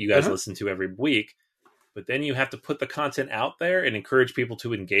podcast. Is what you guys listen to every week. But then you have to put the content out there and encourage people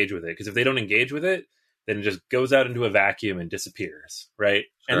to engage with it. Because if they don't engage with it, then it just goes out into a vacuum and disappears. Right.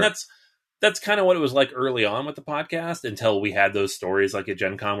 Sure. And that's kind of what it was like early on with the podcast until we had those stories like at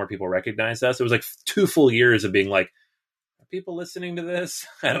Gen Con where people recognized us. It was like 2 full years of being like, are people listening to this?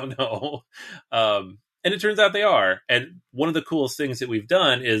 I don't know. And it turns out they are. And one of the coolest things that we've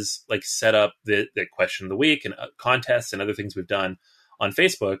done is like set up the question of the week and contests and other things we've done on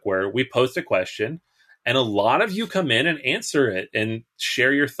Facebook where we post a question and a lot of you come in and answer it and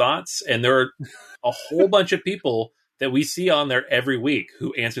share your thoughts. And there are a whole bunch of people that we see on there every week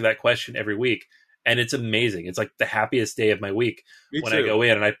who answer that question every week. And it's amazing. It's like the happiest day of my week when I go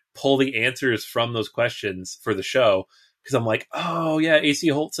in and I pull the answers from those questions for the show. Because I'm like, oh, yeah, AC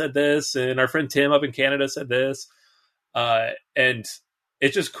Holt said this, and our friend Tim up in Canada said this. And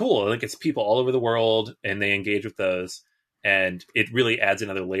it's just cool. Like, it's people all over the world, and they engage with those. And it really adds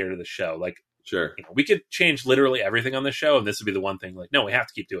another layer to the show. Like, sure, you know, we could change literally everything on the show, and this would be the one thing. Like, no, we have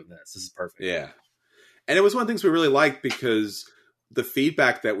to keep doing this. This is perfect. Yeah. And it was one of the things we really liked because the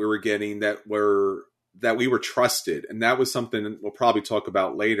feedback that we were getting that we were trusted. And that was something we'll probably talk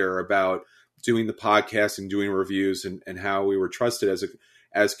about later about doing the podcast and doing reviews and how we were trusted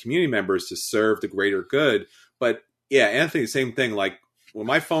as community members to serve the greater good. But yeah, Anthony, same thing. Like when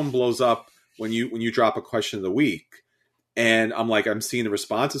my phone blows up, when you drop a question of the week and I'm seeing the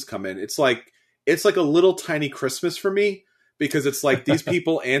responses come in, it's like a little tiny Christmas for me because it's like these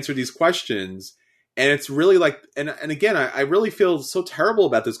people answer these questions and it's really like, and again, I really feel so terrible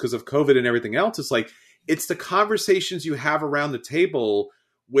about this because of COVID and everything else. It's like, it's the conversations you have around the table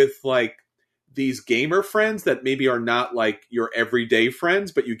with like, these gamer friends that maybe are not like your everyday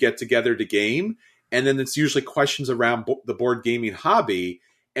friends, but you get together to game. And then it's usually questions around the board gaming hobby.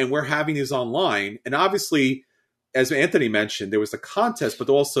 and we're having these online. And obviously, as Anthony mentioned, there was the contest, but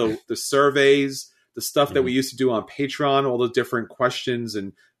also the surveys, the stuff that we used to do on Patreon, all the different questions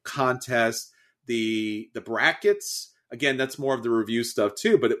and contests, the brackets. Again, that's more of the review stuff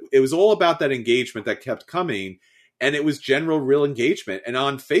too, but it was all about that engagement that kept coming. And it was general real engagement. And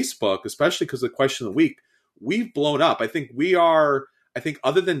on Facebook, especially because of the question of the week, we've blown up. I think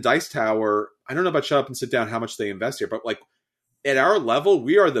other than Dice Tower, I don't know about Shut Up and Sit Down, how much they invest here, but like at our level,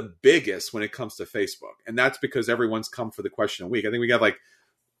 we are the biggest when it comes to Facebook. And that's because everyone's come for the question of the week. I think we got like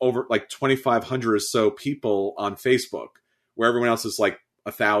over like 2,500 or so people on Facebook, where everyone else is like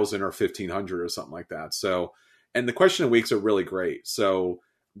 1,000 or 1,500 or something like that. So, and the question of weeks are really great. So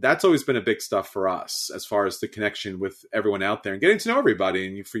that's always been a big stuff for us as far as the connection with everyone out there and getting to know everybody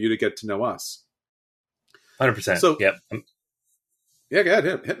and for you to get to know us. 100%. So, yep. Yeah, go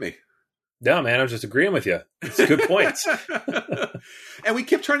ahead, hit me. No, man, I was just agreeing with you. It's a good point. And we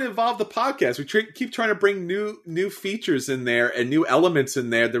keep trying to evolve the podcast. We keep trying to bring new features in there and new elements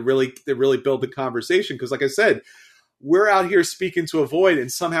in there that really build the conversation. Because like I said, we're out here speaking to a void,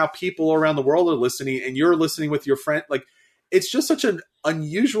 and somehow people around the world are listening, and you're listening with your friend. Like, it's just such an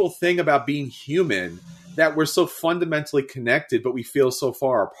unusual thing about being human that we're so fundamentally connected, but we feel so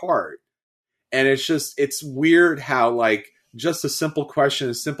far apart. And it's weird how like just a simple question,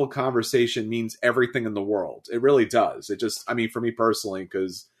 a simple conversation means everything in the world. It really does. For me personally,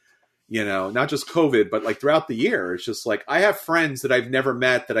 because, not just COVID, but like throughout the year, it's just like I have friends that I've never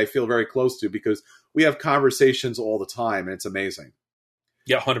met that I feel very close to because we have conversations all the time, and it's amazing.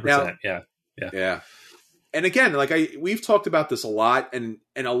 Yeah, 100%. Yeah. And again, like we've talked about this a lot, and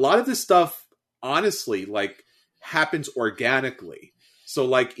a lot of this stuff, honestly, like happens organically. So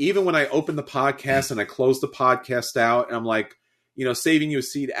like even when I open the podcast and I close the podcast out and I'm like, saving you a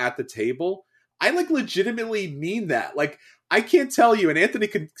seat at the table, I like legitimately mean that. Like I can't tell you, and Anthony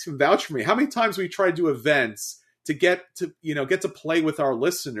can vouch for me, how many times we try to do events to get to play with our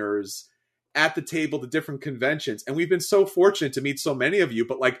listeners at the table, the different conventions. And we've been so fortunate to meet so many of you,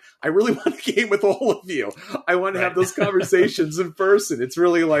 but like, I really want to game with all of you. I want to have those conversations in person. It's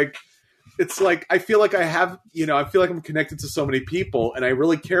really like, I feel like I feel like I'm connected to so many people and I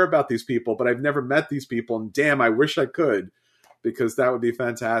really care about these people, but I've never met these people. And damn, I wish I could, because that would be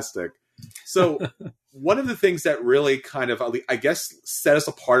fantastic. So one of the things that really kind of, I guess, set us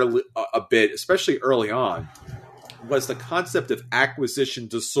apart a bit, especially early on, was the concept of acquisition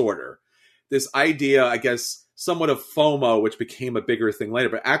disorder. This idea, I guess, somewhat of FOMO, which became a bigger thing later,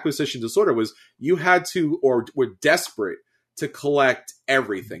 but acquisition disorder was you had to, or were desperate to collect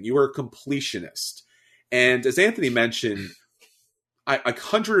everything. You were a completionist. And as Anthony mentioned,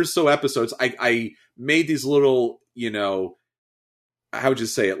 100 or so episodes, I made these little, how would you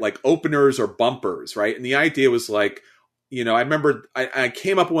say it, like openers or bumpers, right? And the idea was like, I remember I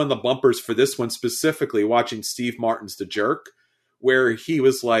came up with one of the bumpers for this one specifically watching Steve Martin's The Jerk, where he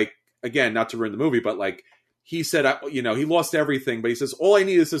was like, again, not to ruin the movie, but like he said, he lost everything, but he says, all I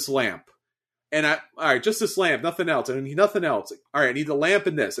need is this lamp. And all right, just this lamp, nothing else. And nothing else. All right, I need the lamp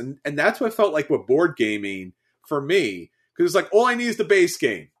and this. And that's what felt like with board gaming for me. Because it's like, all I need is the base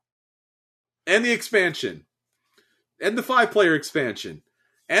game. And the expansion. And the 5-player expansion.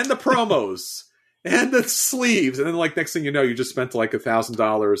 And the promos. And the sleeves. And then like next thing you know, you just spent like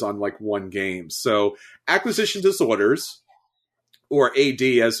 $1,000 on like one game. So acquisition disorders, or AD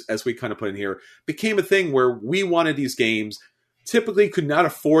as we kind of put in here, became a thing where we wanted these games, typically could not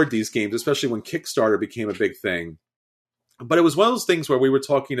afford these games, especially when Kickstarter became a big thing. But it was one of those things where we were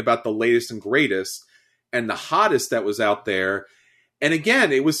talking about the latest and greatest and the hottest that was out there. And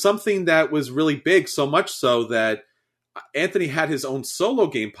again, it was something that was really big, so much so that Anthony had his own solo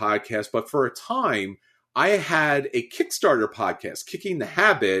game podcast. But for a time, I had a Kickstarter podcast, Kicking the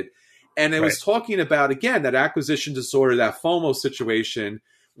Habit. And it was talking about, again, that acquisition disorder, that FOMO situation,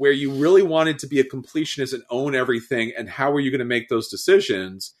 where you really wanted to be a completionist and own everything, and how were you going to make those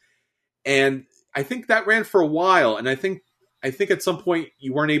decisions? And I think that ran for a while, and I think at some point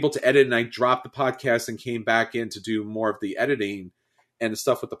you weren't able to edit, and I dropped the podcast and came back in to do more of the editing and the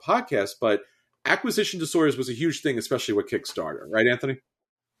stuff with the podcast. But acquisition disorders was a huge thing, especially with Kickstarter, right, Anthony?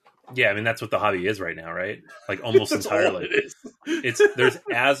 Yeah, I mean that's what the hobby is right now, right? Like almost entirely. There's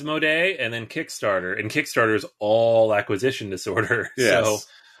Asmodee and then Kickstarter, and Kickstarter is all acquisition disorder. Yes. So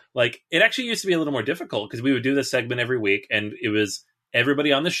like it actually used to be a little more difficult because we would do this segment every week, and it was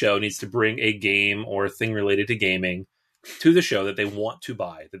everybody on the show needs to bring a game or a thing related to gaming to the show that they want to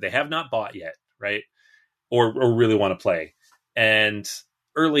buy, that they have not bought yet, right? Or really want to play. And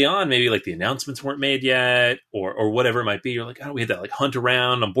early on, maybe like the announcements weren't made yet, or whatever it might be. You're like, oh, we had that like hunt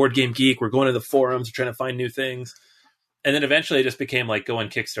around on Board Game Geek. We're going to the forums, trying to find new things. And then eventually it just became like, go on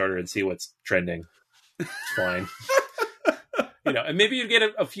Kickstarter and see what's trending. It's fine. And maybe you get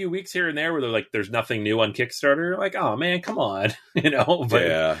a few weeks here and there where they're like, there's nothing new on Kickstarter. Like, oh man, come on,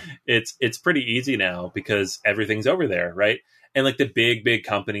 but it's pretty easy now because everything's over there. Right. And like the big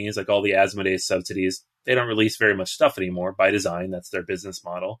companies, like all the Asmodee's subsidies, they don't release very much stuff anymore by design. That's their business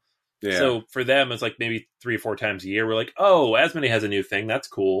model. Yeah. So for them, it's like maybe 3 or 4 times a year. We're like, oh, Asmodee has a new thing. That's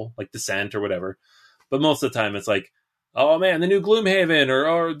cool. Like Descent or whatever. But most of the time it's like, oh man, the new Gloomhaven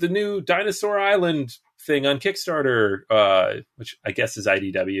or the new Dinosaur Island thing on Kickstarter, which I guess is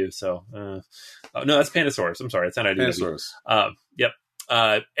IDW. So, no, that's Pandasaurus. I'm sorry, it's not IDW. Pandasaurus. Yep.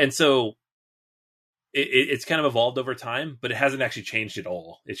 And so it's kind of evolved over time, but it hasn't actually changed at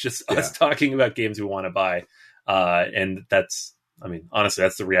all. It's just us talking about games we want to buy, and that's, I mean, honestly,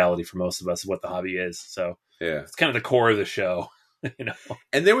 that's the reality for most of us of what the hobby is. So, it's kind of the core of the show,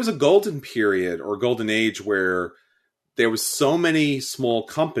 And there was a golden period or golden age where there was so many small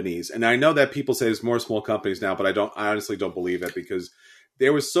companies, and I know that people say there's more small companies now, but I honestly don't believe it, because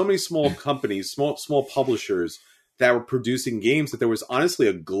there was so many small companies, small publishers that were producing games that there was honestly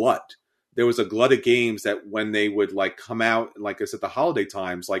a glut. There was a glut of games that when they would like come out, like I said, the holiday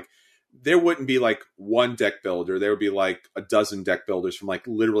times, like there wouldn't be like one deck builder. There would be like a dozen deck builders from like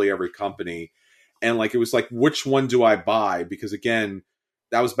literally every company. And like, it was like, which one do I buy? Because again,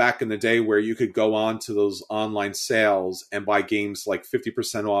 that was back in the day where you could go on to those online sales and buy games like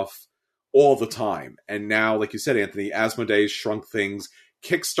 50% off all the time. And now, like you said, Anthony, Asmodee's shrunk things.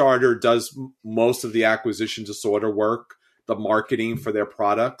 Kickstarter does most of the acquisition to sort of work, the marketing for their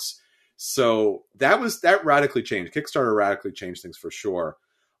products. So that radically changed. Kickstarter radically changed things for sure.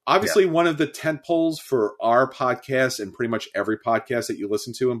 Obviously, one of the tent poles for our podcast and pretty much every podcast that you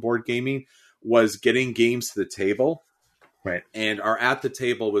listen to in board gaming was getting games to the table. Right. And our At the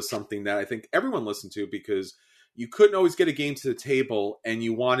Table was something that I think everyone listened to, because you couldn't always get a game to the table and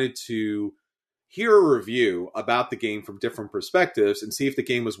you wanted to hear a review about the game from different perspectives and see if the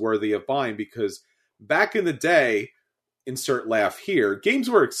game was worthy of buying. Because back in the day, insert laugh here, games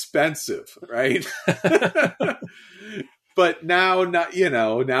were expensive, right? But now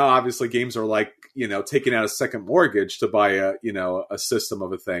obviously games are like, taking out a second mortgage to buy a system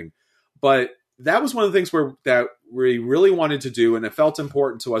of a thing. But that was one of the things that we really wanted to do, and it felt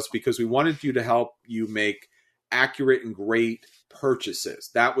important to us because we wanted you to help you make accurate and great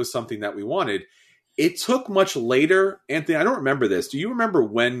purchases. That was something that we wanted. It took much later. Anthony, I don't remember this. Do you remember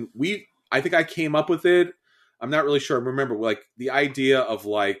when I think I came up with it? I'm not really sure. I remember like the idea of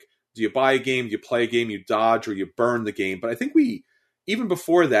like, do you buy a game, do you play a game, you dodge, or you burn the game? But I think even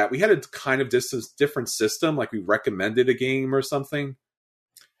before that, we had a kind of different system. Like we recommended a game or something.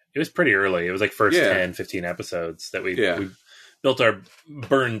 It was pretty early. It was like first 10, 15 episodes that we built our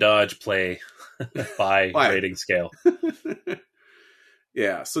burn, dodge, play, buy rating scale.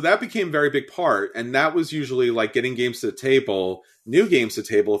 Yeah, so that became a very big part. And that was usually like getting games to the table, new games to the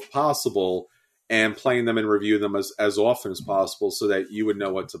table if possible, and playing them and reviewing them as often as possible so that you would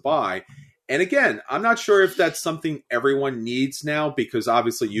know what to buy. And again, I'm not sure if that's something everyone needs now, because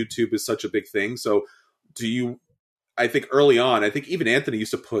obviously YouTube is such a big thing. So I think early on, I think even Anthony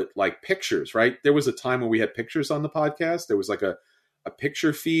used to put like pictures, right? There was a time when we had pictures on the podcast. There was like a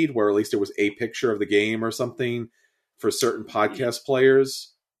picture feed where at least there was a picture of the game or something for certain podcast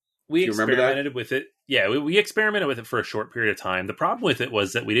players. We experimented with it. Yeah, we experimented with it for a short period of time. The problem with it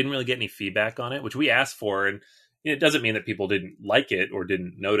was that we didn't really get any feedback on it, which we asked for. And it doesn't mean that people didn't like it or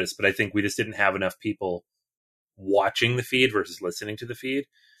didn't notice, but I think we just didn't have enough people watching the feed versus listening to the feed.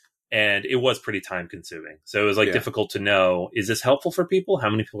 And it was pretty time consuming. So it was like difficult to know, is this helpful for people? How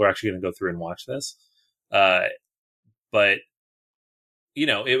many people are actually going to go through and watch this? But,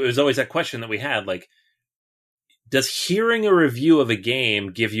 it was always that question that we had, like, does hearing a review of a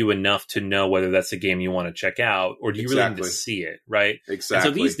game give you enough to know whether that's a game you want to check out, or do you really need to see it, right? Exactly.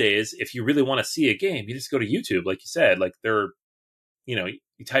 And so these days, if you really want to see a game, you just go to YouTube, like you said. Like you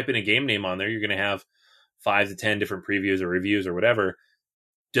type in a game name on there, you're going to have 5 to 10 different previews or reviews or whatever.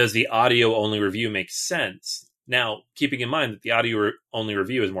 Does the audio-only review make sense? Now, keeping in mind that the audio-only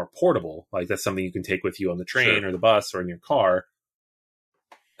review is more portable, like that's something you can take with you on the train or the bus or in your car.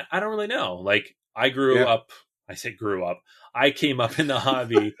 I don't really know. Like, I grew up. I came up in the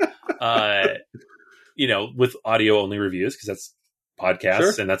hobby, with audio-only reviews because that's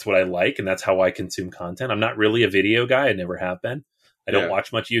podcasts and that's what I like and that's how I consume content. I'm not really a video guy. I never have been. I don't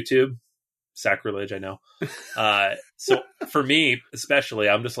watch much YouTube. Sacrilege, I know. So for me, especially,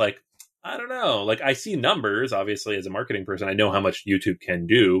 I'm just like, I don't know. Like, I see numbers, obviously, as a marketing person. I know how much YouTube can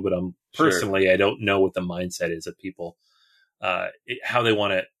do, but personally, I don't know what the mindset is of people, how they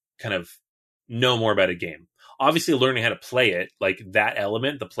want to kind of know more about a game. obviously learning how to play it, like that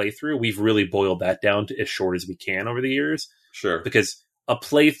element, the playthrough, we've really boiled that down to as short as we can over the years. Sure. Because a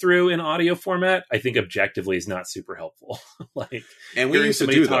playthrough in audio format, I think objectively is not super helpful. Like, and we used to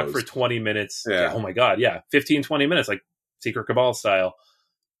do talk those for 20 minutes. Yeah. Oh my God. Yeah. 15, 20 minutes, like Secret Cabal style.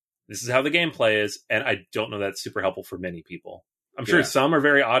 This is how the gameplay is. And I don't know that's super helpful for many people. I'm sure some are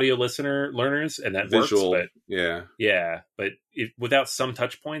very audio learners and that visual works. But yeah. But without some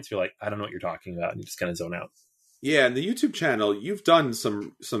touch points, you're like, I don't know what you're talking about. And you just kind of zone out. Yeah, and the YouTube channel, you've done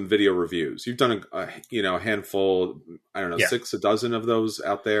some video reviews. You've done a handful, I don't know, 6 a dozen of those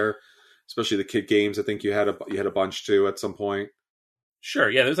out there, especially the kid games. I think you had a bunch too at some point. Sure,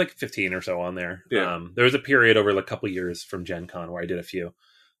 yeah, there's like 15 or so on there. Yeah. There was a period over a couple years from Gen Con where I did a few.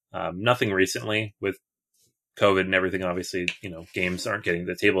 Nothing recently with COVID and everything. Obviously, games aren't getting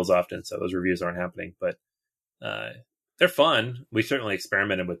to the tables often, so those reviews aren't happening. But they're fun. We certainly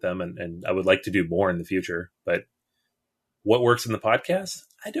experimented with them, and I would like to do more in the future. But what works in the podcast?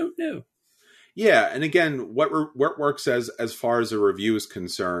 I don't know. Yeah, and again, what works as far as a review is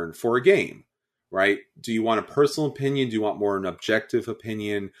concerned for a game, right? Do you want a personal opinion? Do you want more an objective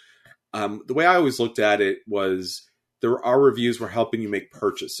opinion? The way I always looked at it was our reviews were helping you make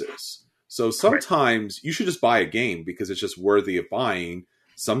purchases. So sometimes you should just buy a game because it's just worthy of buying.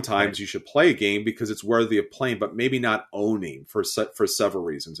 Sometimes you should play a game because it's worthy of playing, but maybe not owning for several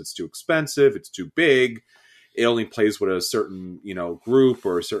reasons. It's too expensive. It's too big. It only plays with a certain, group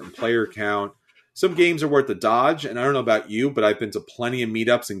or a certain player count. Some games are worth the dodge. And I don't know about you, but I've been to plenty of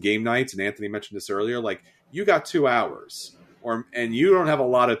meetups and game nights. And Anthony mentioned this earlier. Like, you got 2 hours and you don't have a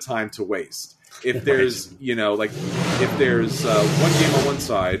lot of time to waste. If there's, if there's one game on one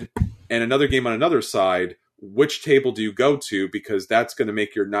side and another game on another side, which table do you go to? Because that's going to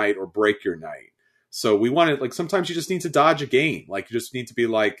make your night or break your night. So we want to, sometimes you just need to dodge a game. Like, you just need to be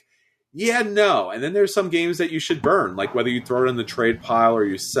like, yeah, no. And then there's some games that you should burn, like whether you throw it in the trade pile or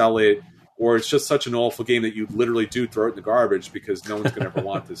you sell it, or it's just such an awful game that you literally do throw it in the garbage because no one's going to ever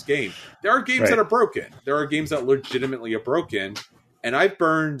want this game. There are games that are broken. There are games that legitimately are broken. And I've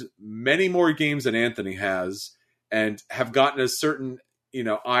burned many more games than Anthony has and have gotten a certain,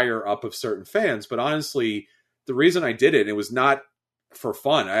 ire up of certain fans. But honestly, the reason I did it was not for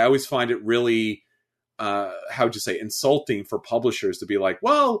fun. I always find it really, insulting for publishers to be like,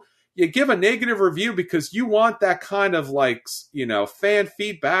 well, you give a negative review because you want that kind of fan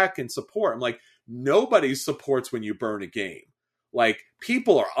feedback and support. I'm like, nobody supports when you burn a game. Like,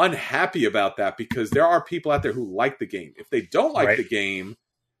 people are unhappy about that because there are people out there who like the game. If they don't like the game,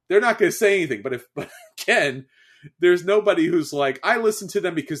 they're not going to say anything. But again, there's nobody who's like, I listen to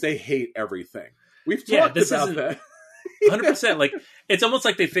them because they hate everything. We've talked about that. 100%. Like, it's almost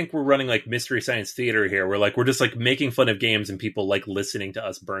like they think we're running like Mystery Science Theater here. We're just like making fun of games and people like listening to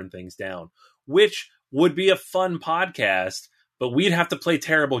us burn things down, which would be a fun podcast, but we'd have to play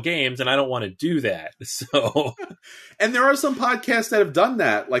terrible games and I don't want to do that. So, and there are some podcasts that have done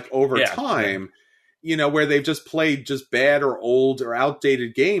that over time, where they've just played just bad or old or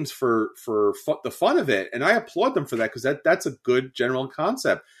outdated games for the fun of it. And I applaud them for that because that's a good general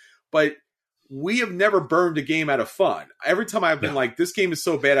concept. But we have never burned a game out of fun. Every time I've been like, this game is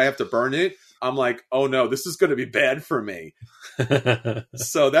so bad I have to burn it, I'm like, oh no, this is going to be bad for me.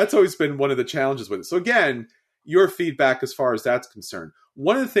 So that's always been one of the challenges with it. So again, your feedback as far as that's concerned.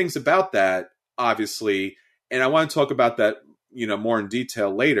 One of the things about that, obviously, and I want to talk about that, more in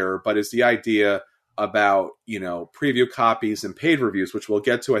detail later, but is the idea about, preview copies and paid reviews, which we'll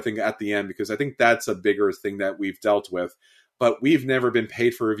get to, I think, at the end, because I think that's a bigger thing that we've dealt with. But we've never been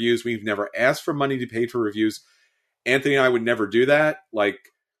paid for reviews. We've never asked for money to pay for reviews. Anthony and I would never do that.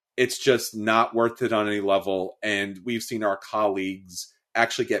 It's just not worth it on any level. And we've seen our colleagues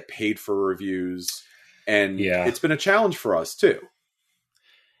actually get paid for reviews. And it's been a challenge for us too.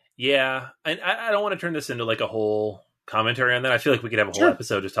 Yeah. And I don't want to turn this into a whole commentary on that. I feel like we could have a whole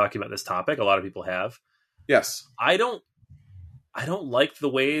episode just talking about this topic. A lot of people have. Yes. I don't like the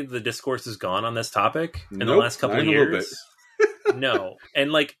way the discourse has gone on this topic in the last couple of years. No.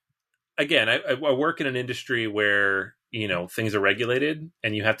 And again, I work in an industry where, things are regulated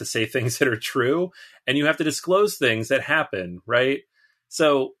and you have to say things that are true and you have to disclose things that happen, right?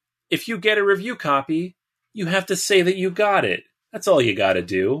 So if you get a review copy, you have to say that you got it. That's all you got to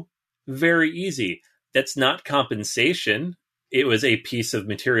do. Very easy. That's not compensation. It was a piece of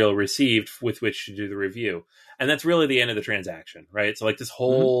material received with which to do the review. And that's really the end of the transaction, right? So this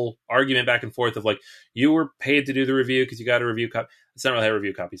whole argument back and forth of you were paid to do the review because you got a review copy. That's not really how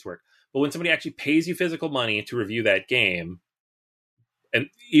review copies work. But when somebody actually pays you physical money to review that game, and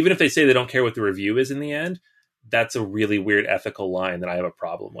even if they say they don't care what the review is in the end, that's a really weird ethical line that I have a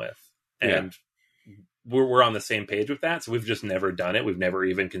problem with. And we're on the same page with that. So we've just never done it. We've never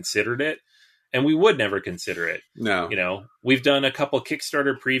even considered it, and we would never consider it. No, We've done a couple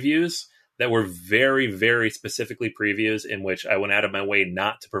Kickstarter previews that were very, very specifically previews in which I went out of my way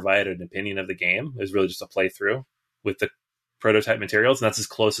not to provide an opinion of the game. It was really just a playthrough with the prototype materials, and that's as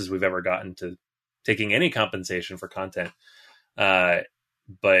close as we've ever gotten to taking any compensation for content.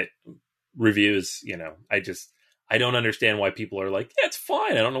 But reviews, I don't understand why people are like, yeah, it's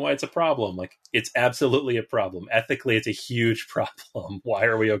fine. I don't know why it's a problem. Like, it's absolutely a problem. Ethically, it's a huge problem. Why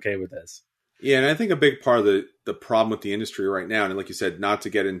are we okay with this? Yeah, and I think a big part of the problem with the industry right now, and like you said, not to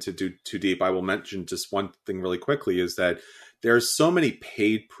get into too deep, I will mention just one thing really quickly, is that there's so many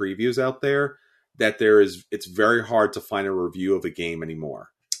paid previews out there that it's very hard to find a review of a game anymore.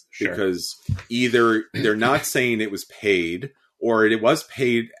 Sure. Because either they're not saying it was paid, or it was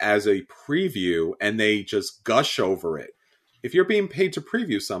paid as a preview and they just gush over it. If you're being paid to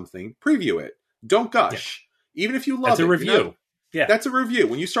preview something, preview it. Don't gush. Yeah. Even if you love it. That's a review. Yeah. That's a review.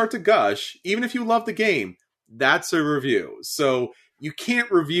 When you start to gush, even if you love the game, that's a review. So you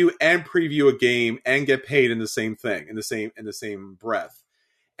can't review and preview a game and get paid in the same thing, in the same breath.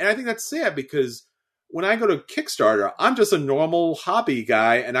 And I think that's sad, because when I go to Kickstarter, I'm just a normal hobby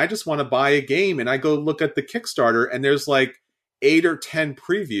guy and I just want to buy a game, and I go look at the Kickstarter and there's like 8 or 10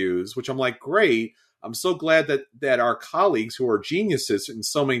 previews, which I'm like, great. I'm so glad that our colleagues, who are geniuses in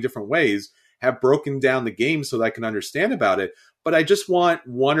so many different ways, have broken down the game so that I can understand about it. But I just want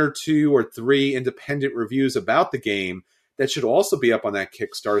 1 or 2 or 3 independent reviews about the game that should also be up on that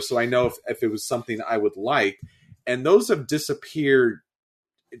Kickstarter, so I know if it was something I would like. And those have disappeared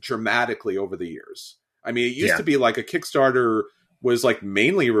dramatically over the years. I mean, it used to be like a Kickstarter was like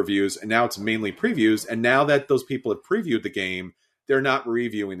mainly reviews, and now it's mainly previews. And now that those people have previewed the game, they're not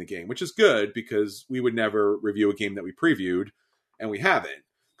reviewing the game, which is good, because we would never review a game that we previewed, and we haven't,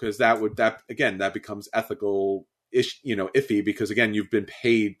 because that becomes ethical iffy, because again, you've been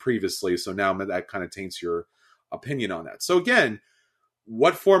paid previously, so now that kind of taints your opinion on that. So again,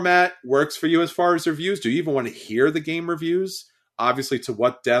 what format works for you as far as reviews? Do you even want to hear the game reviews? Obviously, to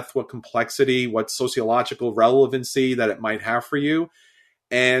what depth, what complexity, what sociological relevancy that it might have for you,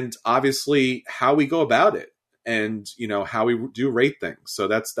 and obviously how we go about it, and how we do rate things. So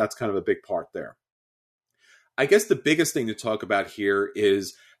that's kind of a big part there. I guess the biggest thing to talk about here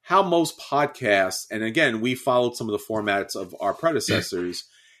is how most podcasts, and again, we followed some of the formats of our predecessors,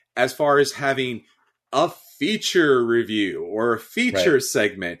 as far as having a feature review or a feature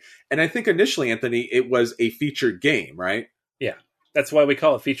segment. And I think initially, Anthony, it was a featured game, right? Yeah. That's why we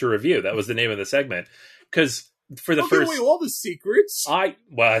call it feature review. That was the name of the segment. Because for the first... Give away all the secrets. I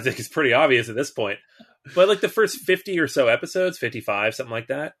think it's pretty obvious at this point. But like the first 50 or so episodes, 55, something like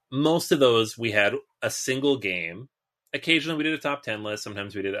that, most of those we had a single game. Occasionally we did a top 10 list.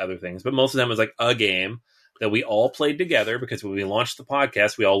 Sometimes we did other things. But most of them was like a game that we all played together, because when we launched the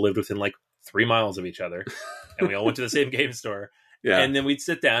podcast, we all lived within like 3 miles of each other. And we all went to the same game store. Yeah. And then we'd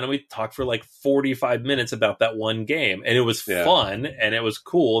sit down and we'd talk for like 45 minutes about that one game. And it was fun and it was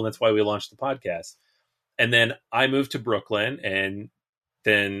cool. And that's why we launched the podcast. And then I moved to Brooklyn, and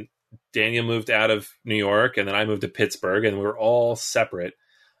then Daniel moved out of New York, and then I moved to Pittsburgh, and we were all separate.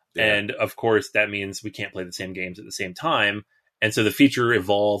 Yeah. And of course, that means we can't play the same games at the same time. And so the feature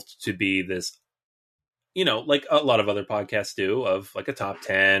evolved to be this, like a lot of other podcasts do, of like a top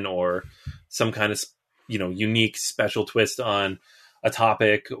 10 or some kind of, unique special twist on a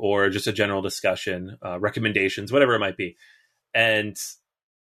topic, or just a general discussion, recommendations, whatever it might be. And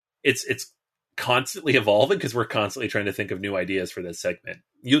it's constantly evolving, because we're constantly trying to think of new ideas for this segment.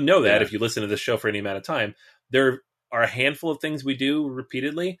 You'll know that if you listen to this show for any amount of time. There are a handful of things we do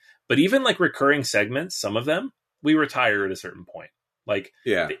repeatedly, but even like recurring segments, some of them we retire at a certain point. Like,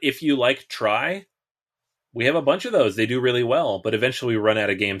 if you like Try, we have a bunch of those. They do really well, but eventually we run out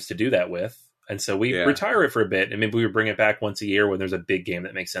of games to do that with. And so we retire it for a bit, and maybe we bring it back once a year when there's a big game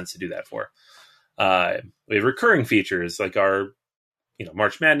that makes sense to do that for. We have recurring features like our,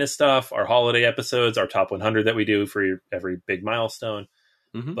 March Madness stuff, our holiday episodes, our top 100 that we do for every big milestone.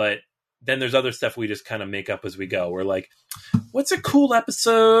 Mm-hmm. But then there's other stuff we just kind of make up as we go. We're like, what's a cool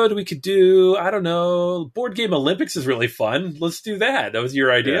episode we could do? I don't know. Board Game Olympics is really fun. Let's do that. That was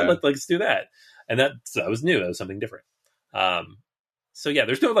your idea. Yeah. Let's do that. And that was new. That was something different. So yeah,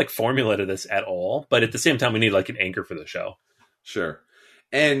 there's no like formula to this at all, but at the same time, we need like an anchor for the show. Sure.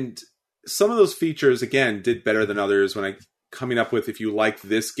 And some of those features, again, did better than others when coming up with, if you like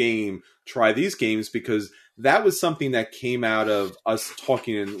this game, try these games, because that was something that came out of us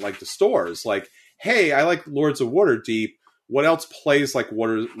talking in like the stores. Like, hey, I like Lords of Waterdeep. What else plays like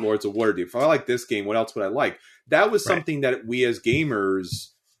Lords of Waterdeep? If I like this game, what else would I like? That was something that we as gamers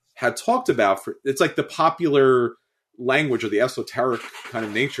had talked about. It's like the popular language or the esoteric kind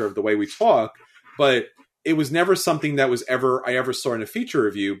of nature of the way we talk, but it was never something that I ever saw in a feature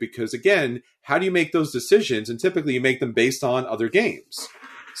review, because again, how do you make those decisions? And typically you make them based on other games.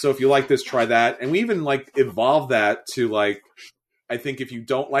 So if you like this, try that. And we even like evolve that to like, I think if you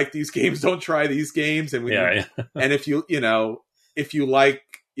don't like these games, don't try these games. And and if if you like,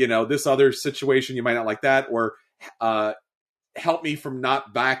 this other situation, you might not like that, or help me from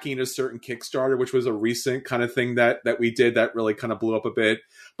not backing a certain Kickstarter, which was a recent kind of thing that we did that really kind of blew up a bit.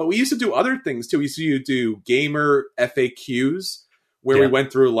 But we used to do other things too. We used to do gamer FAQs where we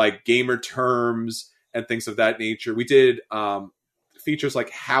went through like gamer terms and things of that nature. We did features like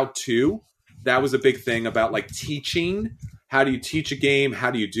how to. That was a big thing about like teaching. How do you teach a game?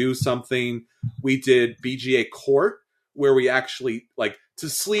 How do you do something? We did BGA Court, where we actually like to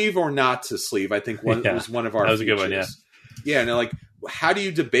sleeve or not to sleeve. I think was one of our that was features. A good one, yeah. Yeah, and like, how do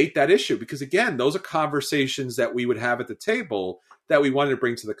you debate that issue? Because again, those are conversations that we would have at the table that we wanted to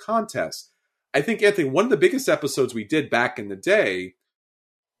bring to the contest. I think, Anthony, one of the biggest episodes we did back in the day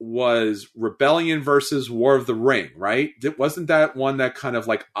was Rebellion versus War of the Ring, right? Wasn't that one that kind of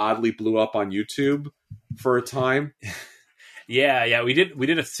like oddly blew up on YouTube for a time? Yeah, we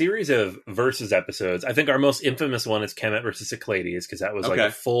did a series of versus episodes. I think our most infamous one is Kemet versus Cyclades, because that was like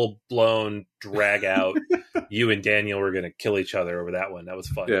a full blown drag out. You and Daniel were going to kill each other over that one. That was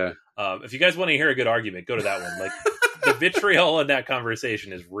fun. Yeah. If you guys want to hear a good argument, go to that one. Like the vitriol in that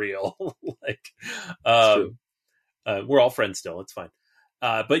conversation is real. We're all friends still. It's fine.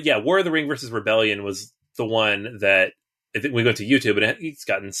 But yeah, War of the Ring versus Rebellion was the one that I think we went to YouTube, and it's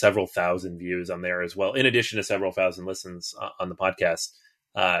gotten several thousand views on there as well, in addition to several thousand listens on the podcast,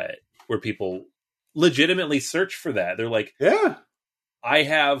 where people legitimately search for that. They're like, yeah, I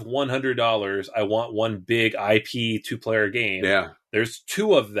have $100. I want one big IP 2-player game. Yeah. There's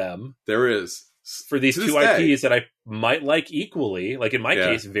 2 of them. There is. For these 2 IPs that I might like equally, like in my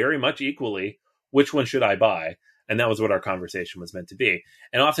case, very much equally, which one should I buy? And that was what our conversation was meant to be.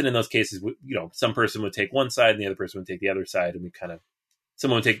 And often in those cases, some person would take one side and the other person would take the other side. And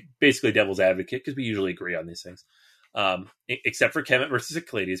someone would take basically devil's advocate, because we usually agree on these things. Except for Kemet versus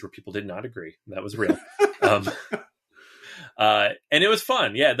Cyclades, where people did not agree. That was real. And it was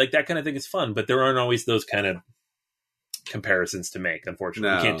fun. Yeah, like that kind of thing is fun. But there aren't always those kind of comparisons to make,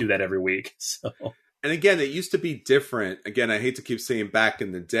 unfortunately. We can't do that every week. So... And again, it used to be different. Again, I hate to keep saying back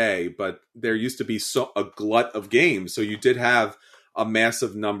in the day, but there used to be a glut of games. So you did have a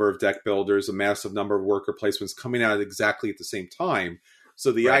massive number of deck builders, a massive number of worker placements coming out exactly at the same time.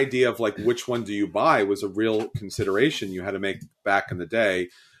 So the idea of like, which one do you buy was a real consideration you had to make back in the day,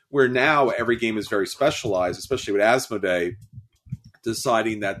 where now every game is very specialized, especially with Asmodee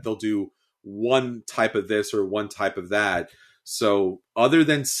deciding that they'll do one type of this or one type of that. So other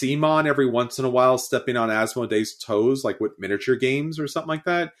than CMON every once in a while stepping on Asmodee's toes, like with miniature games or something like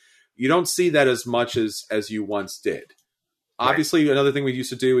that, you don't see that as much as you once did. Right. Obviously, another thing we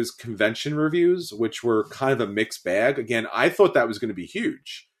used to do is convention reviews, which were kind of a mixed bag. Again, I thought that was going to be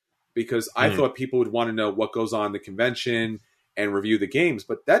huge because I thought people would want to know what goes on in the convention and review the games,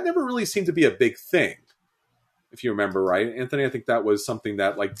 but that never really seemed to be a big thing. If you remember right, Anthony, I think that was something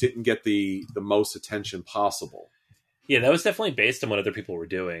that like didn't get the most attention possible. Yeah, that was definitely based on what other people were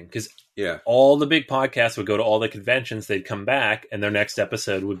doing. Because all the big podcasts would go to all the conventions, they'd come back, and their next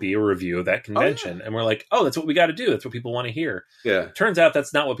episode would be a review of that convention. Oh, yeah. And we're like, oh, that's what we got to do. That's what people want to hear. Yeah. Turns out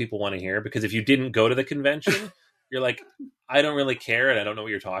that's not what people want to hear, because if you didn't go to the convention, you're like, I don't really care, and I don't know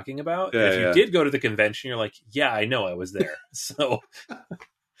what you're talking about. Yeah, and if you did go to the convention, you're like, yeah, I know I was there. So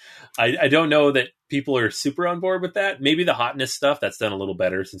I don't know that people are super on board with that. Maybe the hotness stuff, that's done a little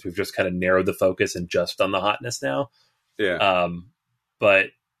better since we've just kind of narrowed the focus and just done the hotness now. Yeah. But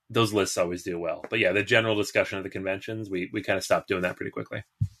those lists always do well. But yeah, the general discussion of the conventions, we kind of stopped doing that pretty quickly.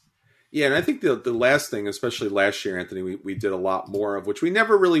 Yeah, and I think the last thing, especially last year, Anthony, we did a lot more of, which we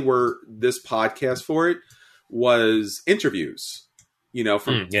never really were this podcast for it, was interviews,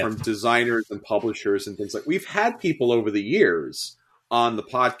 from designers and publishers and things like. We've had people over the years on the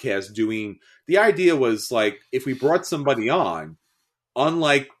podcast doing, the idea was like, if we brought somebody on,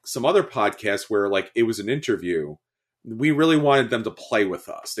 unlike some other podcasts where like it was an interview, we really wanted them to play with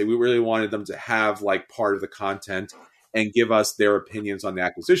us. We really wanted them to have like part of the content and give us their opinions on the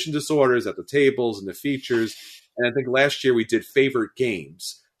acquisition disorders at the tables and the features. And I think last year we did favorite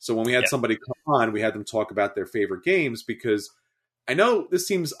games. So when we had somebody come on, we had them talk about their favorite games, because I know this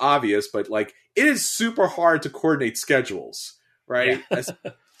seems obvious, but like it is super hard to coordinate schedules, right? Yeah.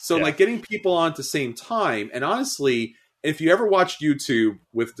 So like getting people on at the same time. And honestly, if you ever watched YouTube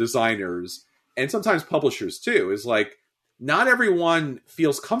with designers and sometimes publishers too, is like not everyone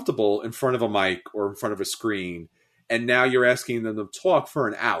feels comfortable in front of a mic or in front of a screen. And now you're asking them to talk for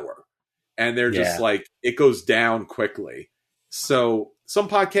an hour. And they're just like, it goes down quickly. So some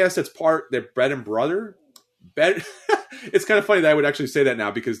podcasts, their bread and butter. It's kind of funny that I would actually say that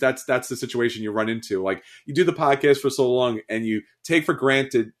now, because that's the situation you run into. Like, you do the podcast for so long and you take for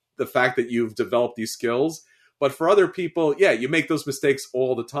granted the fact that you've developed these skills. But for other people, you make those mistakes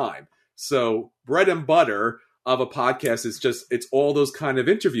all the time. So bread and butter of a podcast is it's all those kind of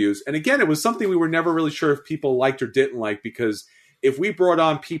interviews. And again, it was something we were never really sure if people liked or didn't like, because if we brought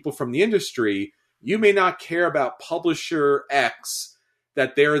on people from the industry, you may not care about publisher X,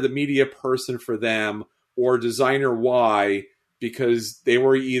 that they're the media person for them, or designer Y, because they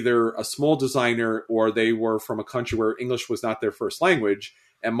were either a small designer or they were from a country where English was not their first language.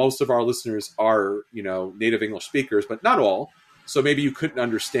 And most of our listeners are, native English speakers, but not all. So maybe you couldn't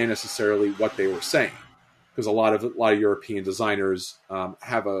understand necessarily what they were saying, because a lot of European designers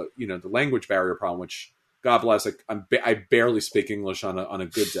have the language barrier problem, which, God bless, I barely speak English on a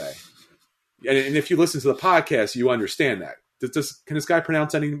good day. And if you listen to the podcast, you understand that. Can this guy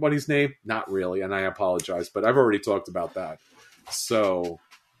pronounce anybody's name? Not really, and I apologize, but I've already talked about that. So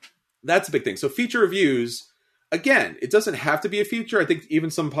that's a big thing. So feature reviews, again, it doesn't have to be a feature. I think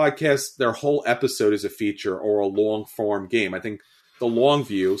even some podcasts, their whole episode is a feature or a long-form game. I think the long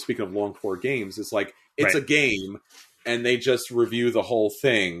view, speaking of long-form games, is like, it's a game, and they just review the whole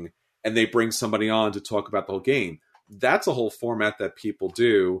thing, and they bring somebody on to talk about the whole game. That's a whole format that people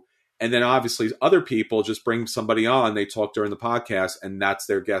do. And then obviously other people just bring somebody on, they talk during the podcast, and that's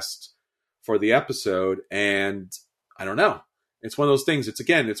their guest for the episode. And I don't know. It's one of those things.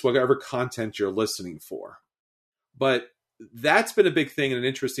 It's whatever content you're listening for. But that's been a big thing and an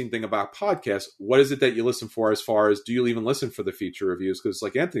interesting thing about podcasts. What is it that you listen for, as far as, do you even listen for the feature reviews? Because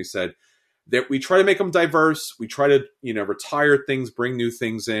like Anthony said, that we try to make them diverse. We try to, retire things, bring new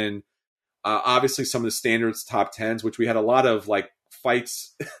things in. Obviously some of the standards, top 10s, which we had a lot of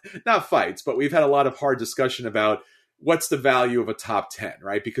fights, not fights, but we've had a lot of hard discussion about what's the value of a top 10,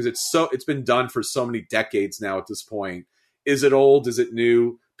 right? Because it's been done for so many decades now at this point. Is it old? Is it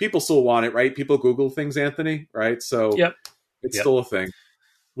new? People still want it, right? People Google things, Anthony, right? So it's still a thing.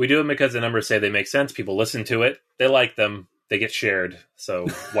 We do them because the numbers say they make sense. People listen to it. They like them. They get shared. So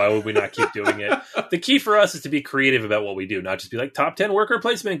why would we not keep doing it? The key for us is to be creative about what we do, not just be like top 10 worker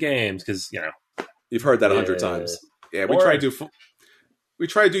placement games. Because, you've heard that 100 times. Yeah, we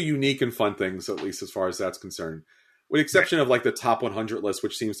try to do unique and fun things, at least as far as that's concerned. With the exception of the top 100 list,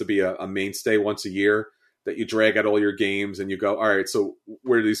 which seems to be a mainstay once a year, that you drag out all your games and you go, all right, so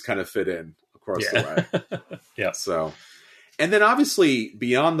where do these kind of fit in across the way? So, and then obviously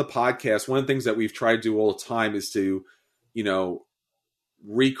beyond the podcast, one of the things that we've tried to do all the time is to,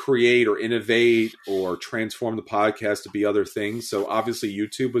 recreate or innovate or transform the podcast to be other things. So obviously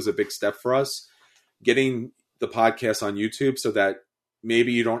YouTube was a big step for us, getting the podcast on YouTube, so that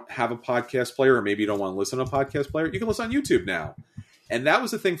maybe you don't have a podcast player, or maybe you don't want to listen to a podcast player, you can listen on YouTube now. And that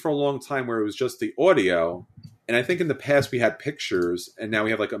was the thing for a long time, where it was just the audio. And I think in the past we had pictures, and now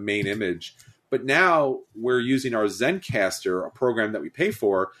we have a main image. But now we're using our Zencaster, a program that we pay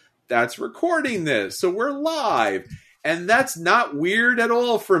for, that's recording this. So we're live. And that's not weird at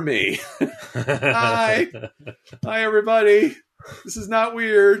all for me. Hi, everybody. This is not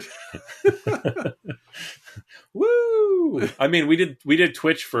weird. Woo! I mean, we did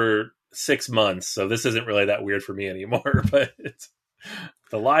Twitch for 6 months, so this isn't really that weird for me anymore. But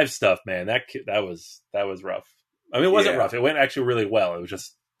the live stuff, man, that was rough. I mean, it wasn't rough. It went actually really well. It was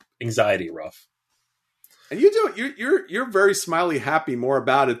just anxiety rough. And you're very smiley, happy more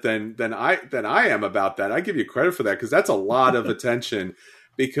about it than I am about that. I give you credit for that, because that's a lot of attention.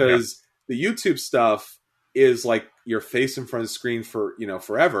 Because the YouTube stuff is like your face in front of the screen for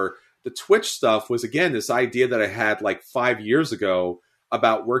forever. The Twitch stuff was, again, this idea that I had 5 years ago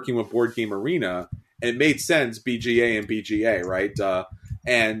about working with Board Game Arena, and it made sense, BGA and BGA, right?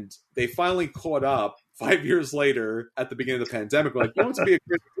 And they finally caught up 5 years later at the beginning of the pandemic. We're like, what's be a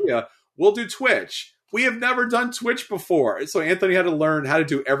great idea? We'll do Twitch. We have never done Twitch before. So Anthony had to learn how to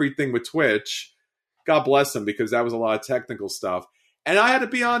do everything with Twitch. God bless him, because that was a lot of technical stuff. And I had to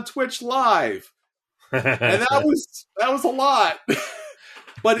be on Twitch live. And that was a lot.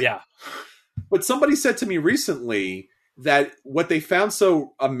 But somebody said to me recently that what they found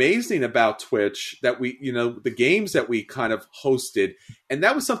so amazing about Twitch, that we, the games that we kind of hosted, and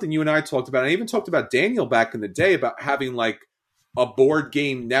that was something you and I talked about. I even talked about Daniel back in the day, about having a board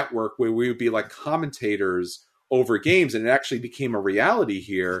game network where we would be commentators over games, and it actually became a reality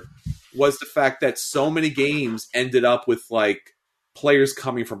here, was the fact that so many games ended up with players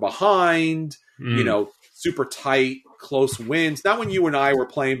coming from behind, super tight, close wins. Not when you and I were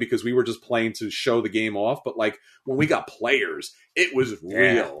playing because we were just playing to show the game off, but like when we got players, it was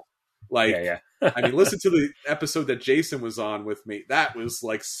real. Like, I mean, listen to the episode that Jason was on with me. That was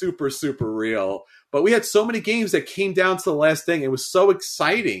like super, super real. But we had so many games that came down to the last thing. It was so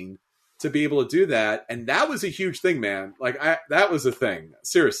exciting to be able to do that. And that was a huge thing, man. Like that was a thing.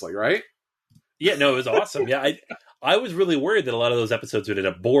 Seriously, right? Yeah, no, it was awesome. Yeah, I was really worried that a lot of those episodes would end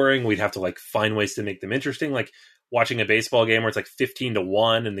up boring. We'd have to like find ways to make them interesting. Like watching a baseball game where it's like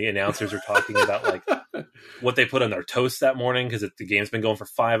 15-1 and the announcers are talking about like what they put on their toast that morning because the game's been going for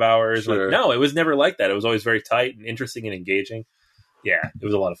 5 hours. Sure. Like, no, it was never like that. It was always very tight and interesting and engaging. Yeah, it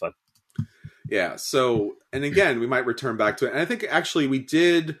was a lot of fun. Yeah. So, and again, we might return back to it. And I think actually we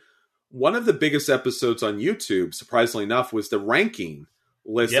did one of the biggest episodes on YouTube, surprisingly enough, was the ranking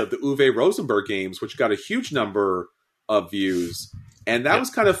list of the Uwe Rosenberg games, which got a huge number of views. And that was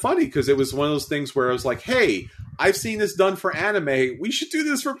kind of funny because it was one of those things where I was like, hey, I've seen this done for anime. We should do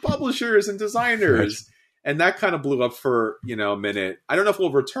this for publishers and designers. Right. And that kind of blew up for, a minute. I don't know if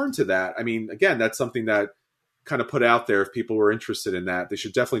we'll return to that. I mean, again, that's something that kind of put out there. If people were interested in that, they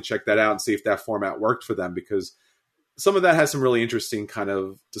should definitely check that out and see if that format worked for them, because some of that has some really interesting kind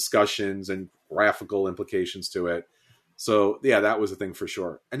of discussions and graphical implications to it. So yeah, that was a thing for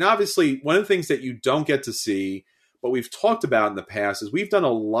sure. And obviously one of the things that you don't get to see, but we've talked about in the past, is we've done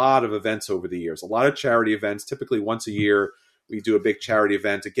a lot of events over the years, a lot of charity events. Typically once a year, we do a big charity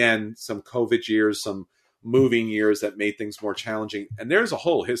event. Again, some COVID years, some moving years that made things more challenging. And there's a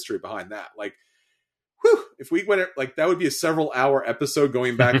whole history behind that. Like, if we went, like, that would be a several hour episode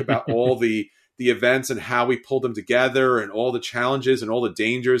going back about all the events and how we pulled them together and all the challenges and all the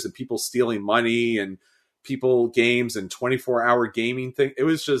dangers and people stealing money and people games and 24-hour gaming thing. It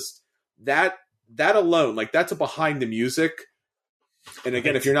was just that alone, like, that's a behind the music. And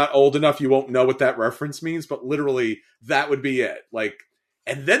again, if you're not old enough, you won't know what that reference means, but literally that would be it. Like,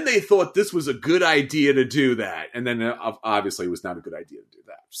 and then they thought this was a good idea to do that. And then obviously it was not a good idea to do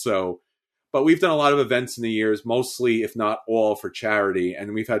that. So, but we've done a lot of events in the years, mostly, if not all, for charity.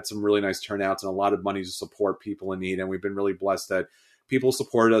 And we've had some really nice turnouts and a lot of money to support people in need. And we've been really blessed that people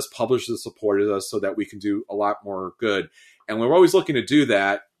supported us, publishers supported us so that we can do a lot more good. And we're always looking to do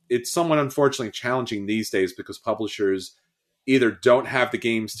that. It's somewhat unfortunately challenging these days because publishers either don't have the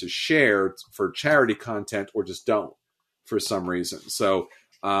games to share for charity content or just don't for some reason. So,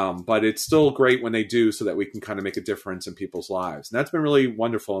 but it's still great when they do so that we can kind of make a difference in people's lives. And that's been really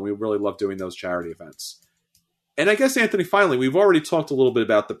wonderful. And we really love doing those charity events. And I guess, Anthony, finally, we've already talked a little bit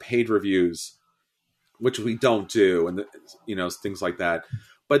about the paid reviews, which we don't do, and things like that.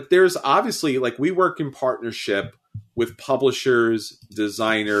 But there's obviously, like, we work in partnership with publishers,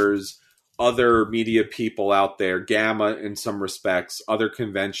 designers, other media people out there, Gamma in some respects, other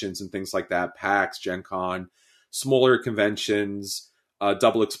conventions and things like that, PAX, Gen Con, smaller conventions,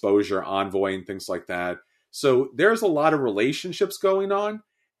 Double Exposure, Envoy, and things like that. So there's a lot of relationships going on.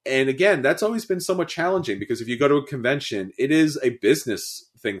 And again, that's always been somewhat challenging because if you go to a convention, it is a business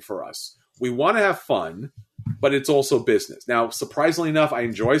thing for us. We want to have fun, but it's also business. Now, surprisingly enough, I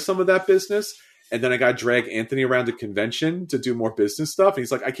enjoy some of that business. And then I got to drag Anthony around the convention to do more business stuff. And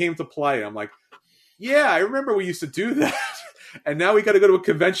he's like, I came to play. I'm like, yeah, I remember we used to do that. And now we got to go to a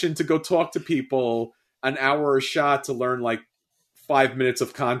convention to go talk to people an hour a shot to learn like 5 minutes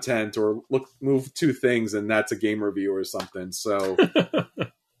of content or move two things. And that's a game review or something. So,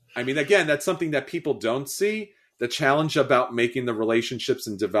 I mean, again, that's something that people don't see. The challenge about making the relationships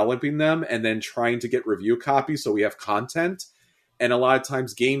and developing them and then trying to get review copies so we have content. And a lot of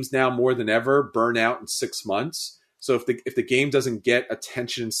times games now more than ever burn out in 6 months. So if the game doesn't get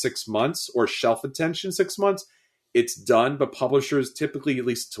attention in 6 months or shelf attention in 6 months, it's done. But publishers typically, at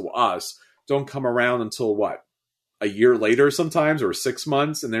least to us, don't come around until a year later sometimes or 6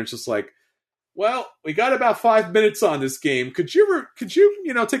 months. And then it's just like, well, we got about 5 minutes on this game. Could you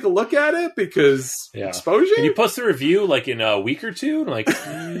take a look at it? Because exposure? Can you post a review like in a week or two? Like,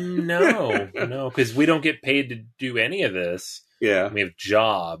 no, because we don't get paid to do any of this. Yeah. We have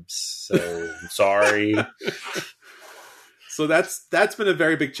jobs, so I'm sorry. So that's been a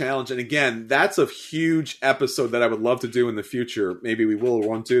very big challenge. And again, that's a huge episode that I would love to do in the future. Maybe we will or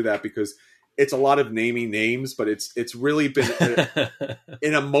won't do that because it's a lot of naming names, but it's really been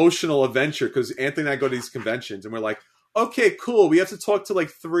an emotional adventure because Anthony and I go to these conventions and we're like, okay, cool. We have to talk to like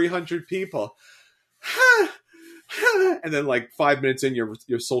 300 people. And then like 5 minutes in,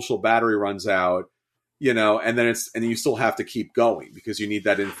 your social battery runs out. And then you still have to keep going because you need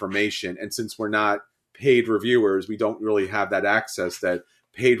that information. And since we're not paid reviewers, we don't really have that access that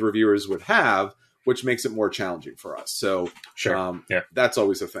paid reviewers would have, which makes it more challenging for us. So sure. That's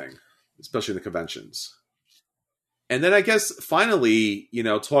always a thing, especially in the conventions. And then I guess finally,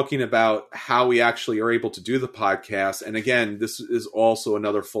 talking about how we actually are able to do the podcast. And again, this is also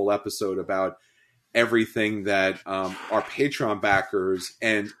another full episode about everything that our Patreon backers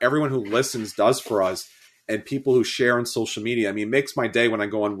and everyone who listens does for us, and people who share on social media. I mean, it makes my day when I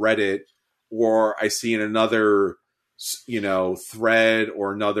go on Reddit or I see in another, thread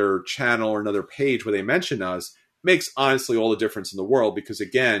or another channel or another page where they mention us. Makes honestly all the difference in the world, because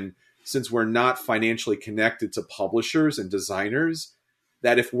again, since we're not financially connected to publishers and designers,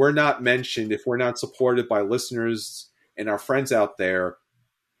 that if we're not mentioned, if we're not supported by listeners and our friends out there,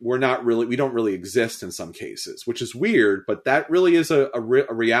 we don't really exist in some cases, which is weird, but that really is a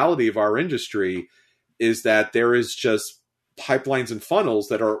reality of our industry, is that there is just pipelines and funnels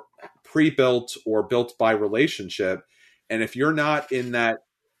that are pre-built or built by relationship. And if you're not in that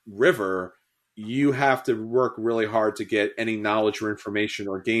river, you have to work really hard to get any knowledge or information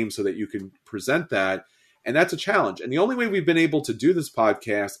or games so that you can present that. And that's a challenge. And the only way we've been able to do this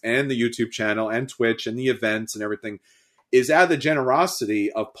podcast and the YouTube channel and Twitch and the events and everything is out of the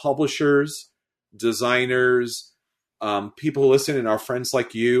generosity of publishers, designers, people who listen, and our friends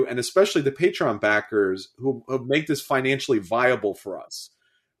like you, and especially the Patreon backers who make this financially viable for us.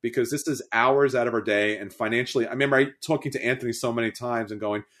 Because this is hours out of our day, and financially, I remember talking to Anthony so many times and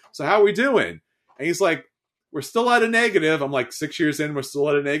going, "So how are we doing?" And he's like, "We're still at a negative." I'm like, 6 years in, we're still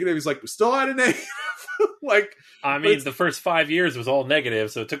at a negative. He's like, "We're still at a negative." The first 5 years was all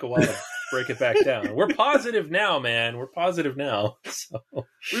negative, so it took a while to break it back down. We're positive now, man. We're positive now. So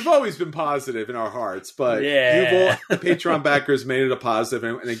we've always been positive in our hearts, but yeah, the Patreon backers made it a positive,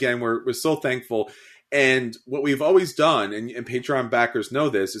 and again, we're so thankful. And what we've always done, and Patreon backers know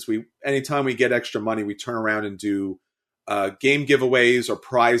this, is anytime we get extra money, we turn around and do game giveaways or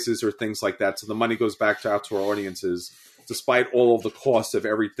prizes or things like that. So the money goes back out to our audiences, despite all of the cost of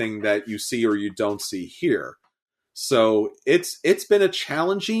everything that you see or you don't see here. So it's been a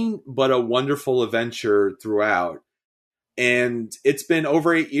challenging but a wonderful adventure throughout. And it's been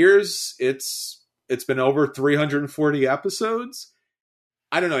over 8 years. It's been over 340 episodes.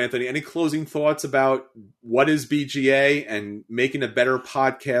 I don't know, Anthony, any closing thoughts about what is BGA and making a better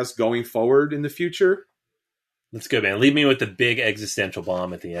podcast going forward in the future? That's good, man. Leave me with the big existential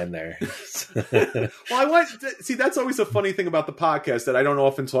bomb at the end there. Well, that's always a funny thing about the podcast that I don't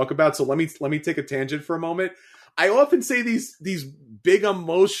often talk about. So let me take a tangent for a moment. I often say these big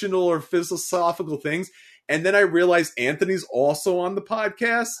emotional or philosophical things, and then I realize Anthony's also on the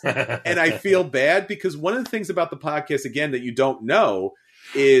podcast, and I feel bad because one of the things about the podcast, again, that you don't know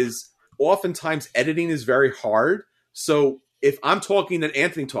is oftentimes editing is very hard. So if I'm talking and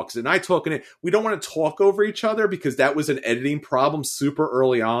Anthony talks and I talk, and we don't want to talk over each other, because that was an editing problem super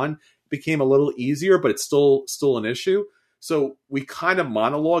early on. It became a little easier, but it's still an issue. So we kind of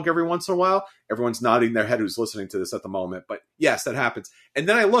monologue every once in a while. Everyone's nodding their head who's listening to this at the moment. But yes, that happens. And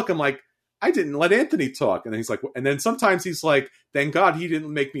then I look, I'm like, I didn't let Anthony talk. And then he's like, and then sometimes he's like, thank God he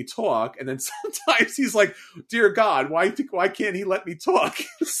didn't make me talk. And then sometimes he's like, dear God, why can't he let me talk?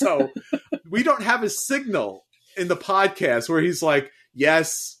 So we don't have a signal in the podcast where he's like,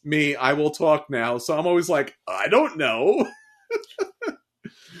 yes, me, I will talk now. So I'm always like, I don't know.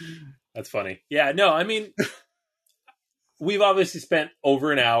 That's funny. Yeah, no, I mean, we've obviously spent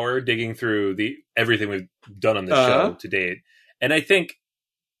over an hour digging through everything we've done on the show to date. And I think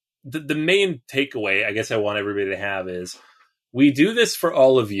the main takeaway, I guess I want everybody to have is we do this for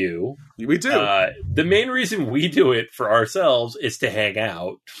all of you. We do. The main reason we do it for ourselves is to hang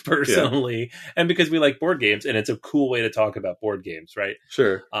out personally, and because we like board games, and it's a cool way to talk about board games, right?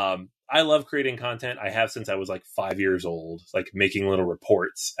 Sure. I love creating content. I have since I was like 5 years old, like making little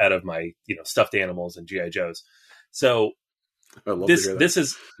reports out of my stuffed animals and GI Joes. So this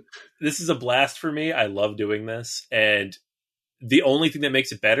is a blast for me. I love doing this, and the only thing that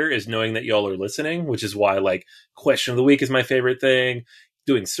makes it better is knowing that y'all are listening, which is why like question of the week is my favorite thing.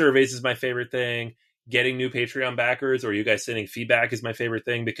 Doing surveys is my favorite thing. Getting new Patreon backers or you guys sending feedback is my favorite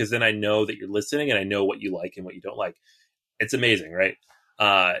thing, because then I know that you're listening and I know what you like and what you don't like. It's amazing, right?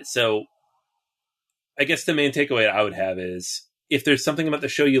 So I guess the main takeaway I would have is if there's something about the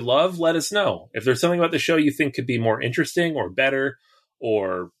show you love, let us know. If there's something about the show you think could be more interesting or better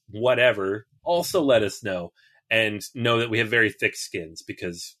or whatever, also let us know. And know that we have very thick skins,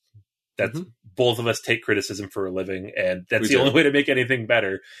 because that's both of us take criticism for a living. And that's the only way to make anything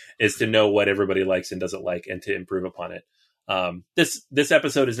better is to know what everybody likes and doesn't like and to improve upon it. This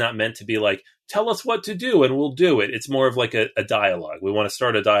episode is not meant to be like, tell us what to do and we'll do it. It's more of like a dialogue. We want to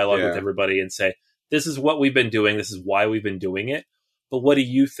start a dialogue with everybody and say, this is what we've been doing. This is why we've been doing it. But what do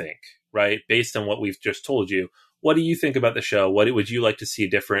you think, right? Based on what we've just told you. What do you think about the show? What would you like to see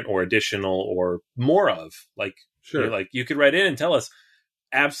different or additional or more of? Like, Sure. Like, you could write in and tell us,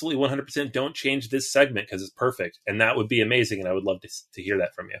 absolutely 100% don't change this segment because it's perfect. And that would be amazing. And I would love to hear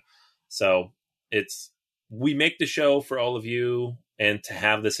that from you. So we make the show for all of you and to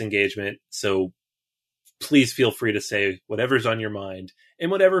have this engagement. So please feel free to say whatever's on your mind in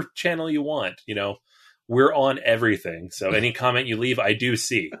whatever channel you want. We're on everything. So any comment you leave, I do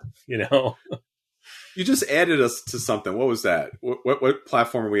see, You just added us to something. What was that? What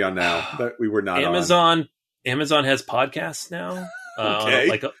platform are we on now that we were not on? Amazon has podcasts now.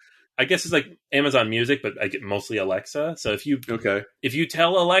 Okay. I guess it's like Amazon Music, but I get mostly Alexa. So if you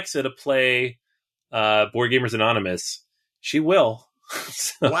tell Alexa to play Board Gamers Anonymous, she will.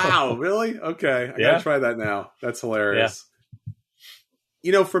 So, wow, really? Okay. I gotta try that now. That's hilarious.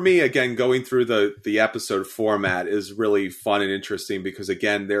 Yeah. For me, again, going through the episode format is really fun and interesting because,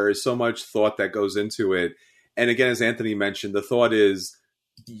 again, there is so much thought that goes into it. And again, as Anthony mentioned, the thought is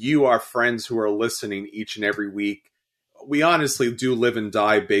you, our friends who are listening each and every week, we honestly do live and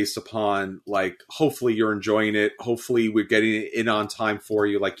die based upon, like, hopefully you're enjoying it. Hopefully we're getting it in on time for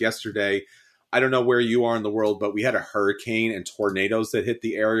you. Like yesterday, I don't know where you are in the world, but we had a hurricane and tornadoes that hit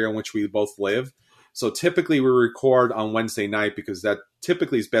the area in which we both live. So typically we record on Wednesday night because that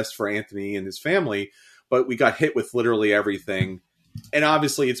typically is best for Anthony and his family. But we got hit with literally everything. And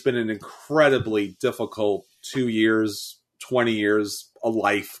obviously it's been an incredibly difficult 2 years, 20 years, a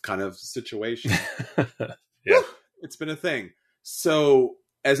life kind of situation. Yeah. It's been a thing. So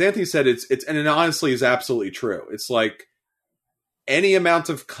as Anthony said, it's and it honestly is absolutely true. It's like any amount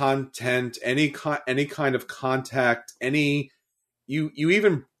of content, any kind of contact, you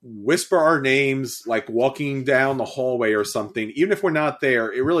even whisper our names like walking down the hallway or something, even if we're not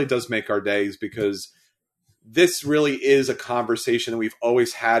there, it really does make our days because this really is a conversation that we've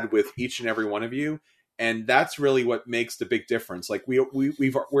always had with each and every one of you. And that's really what makes the big difference. Like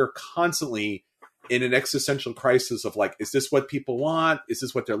we're constantly in an existential crisis of like, is this what people want? Is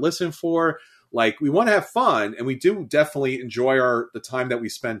this what they're listening for? Like, we want to have fun, and we do definitely enjoy the time that we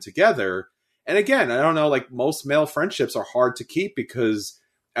spend together. And again, I don't know, like, most male friendships are hard to keep because,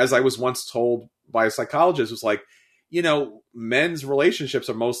 as I was once told by a psychologist, was like, men's relationships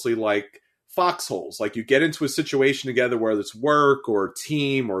are mostly like foxholes. Like, you get into a situation together, whether it's work or a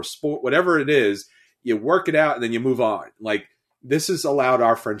team or sport, whatever it is, you work it out and then you move on. Like, this has allowed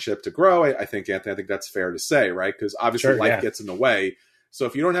our friendship to grow. I think, Anthony, I think that's fair to say, right? Because obviously life gets in the way. So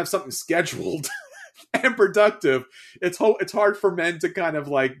if you don't have something scheduled and productive, it's hard for men to kind of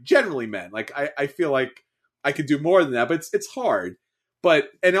like, generally men, like I feel like I could do more than that, but it's hard. But,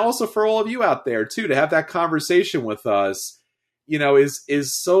 and also for all of you out there too, to have that conversation with us,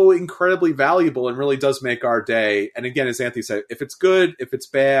 is so incredibly valuable and really does make our day. And again, as Anthony said, if it's good, if it's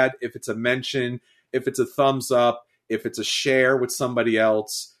bad, if it's a mention, if it's a thumbs up, if it's a share with somebody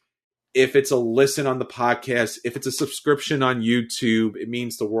else, if it's a listen on the podcast, if it's a subscription on YouTube, it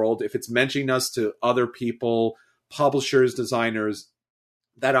means the world. If it's mentioning us to other people, publishers, designers,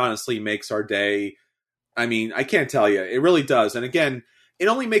 that honestly makes our day. I mean, I can't tell you. It really does. And again, it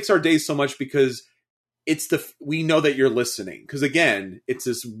only makes our day so much because we know that you're listening. Because again, it's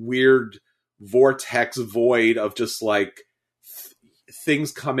this weird vortex void of just like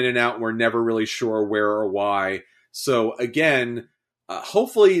things come in and out and we're never really sure where or why. So again,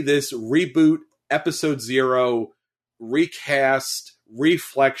 hopefully this reboot, episode 0, recast,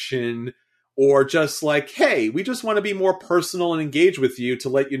 reflection, or just like, hey, we just want to be more personal and engage with you to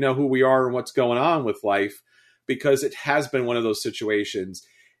let you know who we are and what's going on with life, because it has been one of those situations.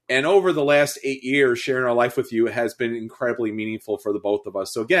 And over the last 8 years, sharing our life with you has been incredibly meaningful for the both of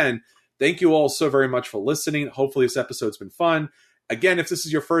us. So again, thank you all so very much for listening. Hopefully this episode's been fun. Again, if this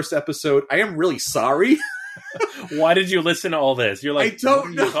is your first episode, I am really sorry. Why did you listen to all this? You're like, I don't what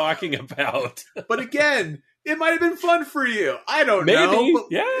are know. you talking about? But again, it might have been fun for you. I don't Maybe. know. But...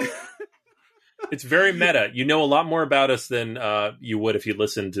 Yeah. It's very meta. You know a lot more about us than you would if you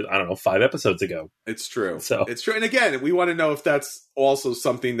listened to, 5 episodes ago. It's true. So it's true. And again, we want to know if that's also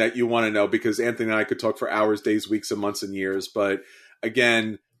something that you want to know, because Anthony and I could talk for hours, days, weeks, and months and years. But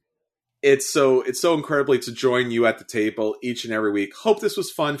again, it's so incredibly to join you at the table each and every week. Hope this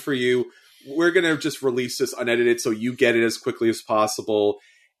was fun for you. We're going to just release this unedited so you get it as quickly as possible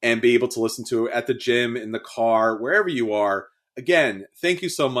and be able to listen to it at the gym, in the car, wherever you are. Again, thank you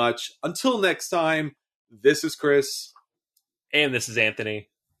so much. Until next time, this is Chris. And this is Anthony.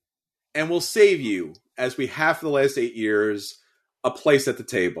 And we'll save you, as we have for the last 8 years, a place at the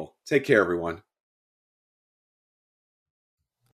table. Take care, everyone.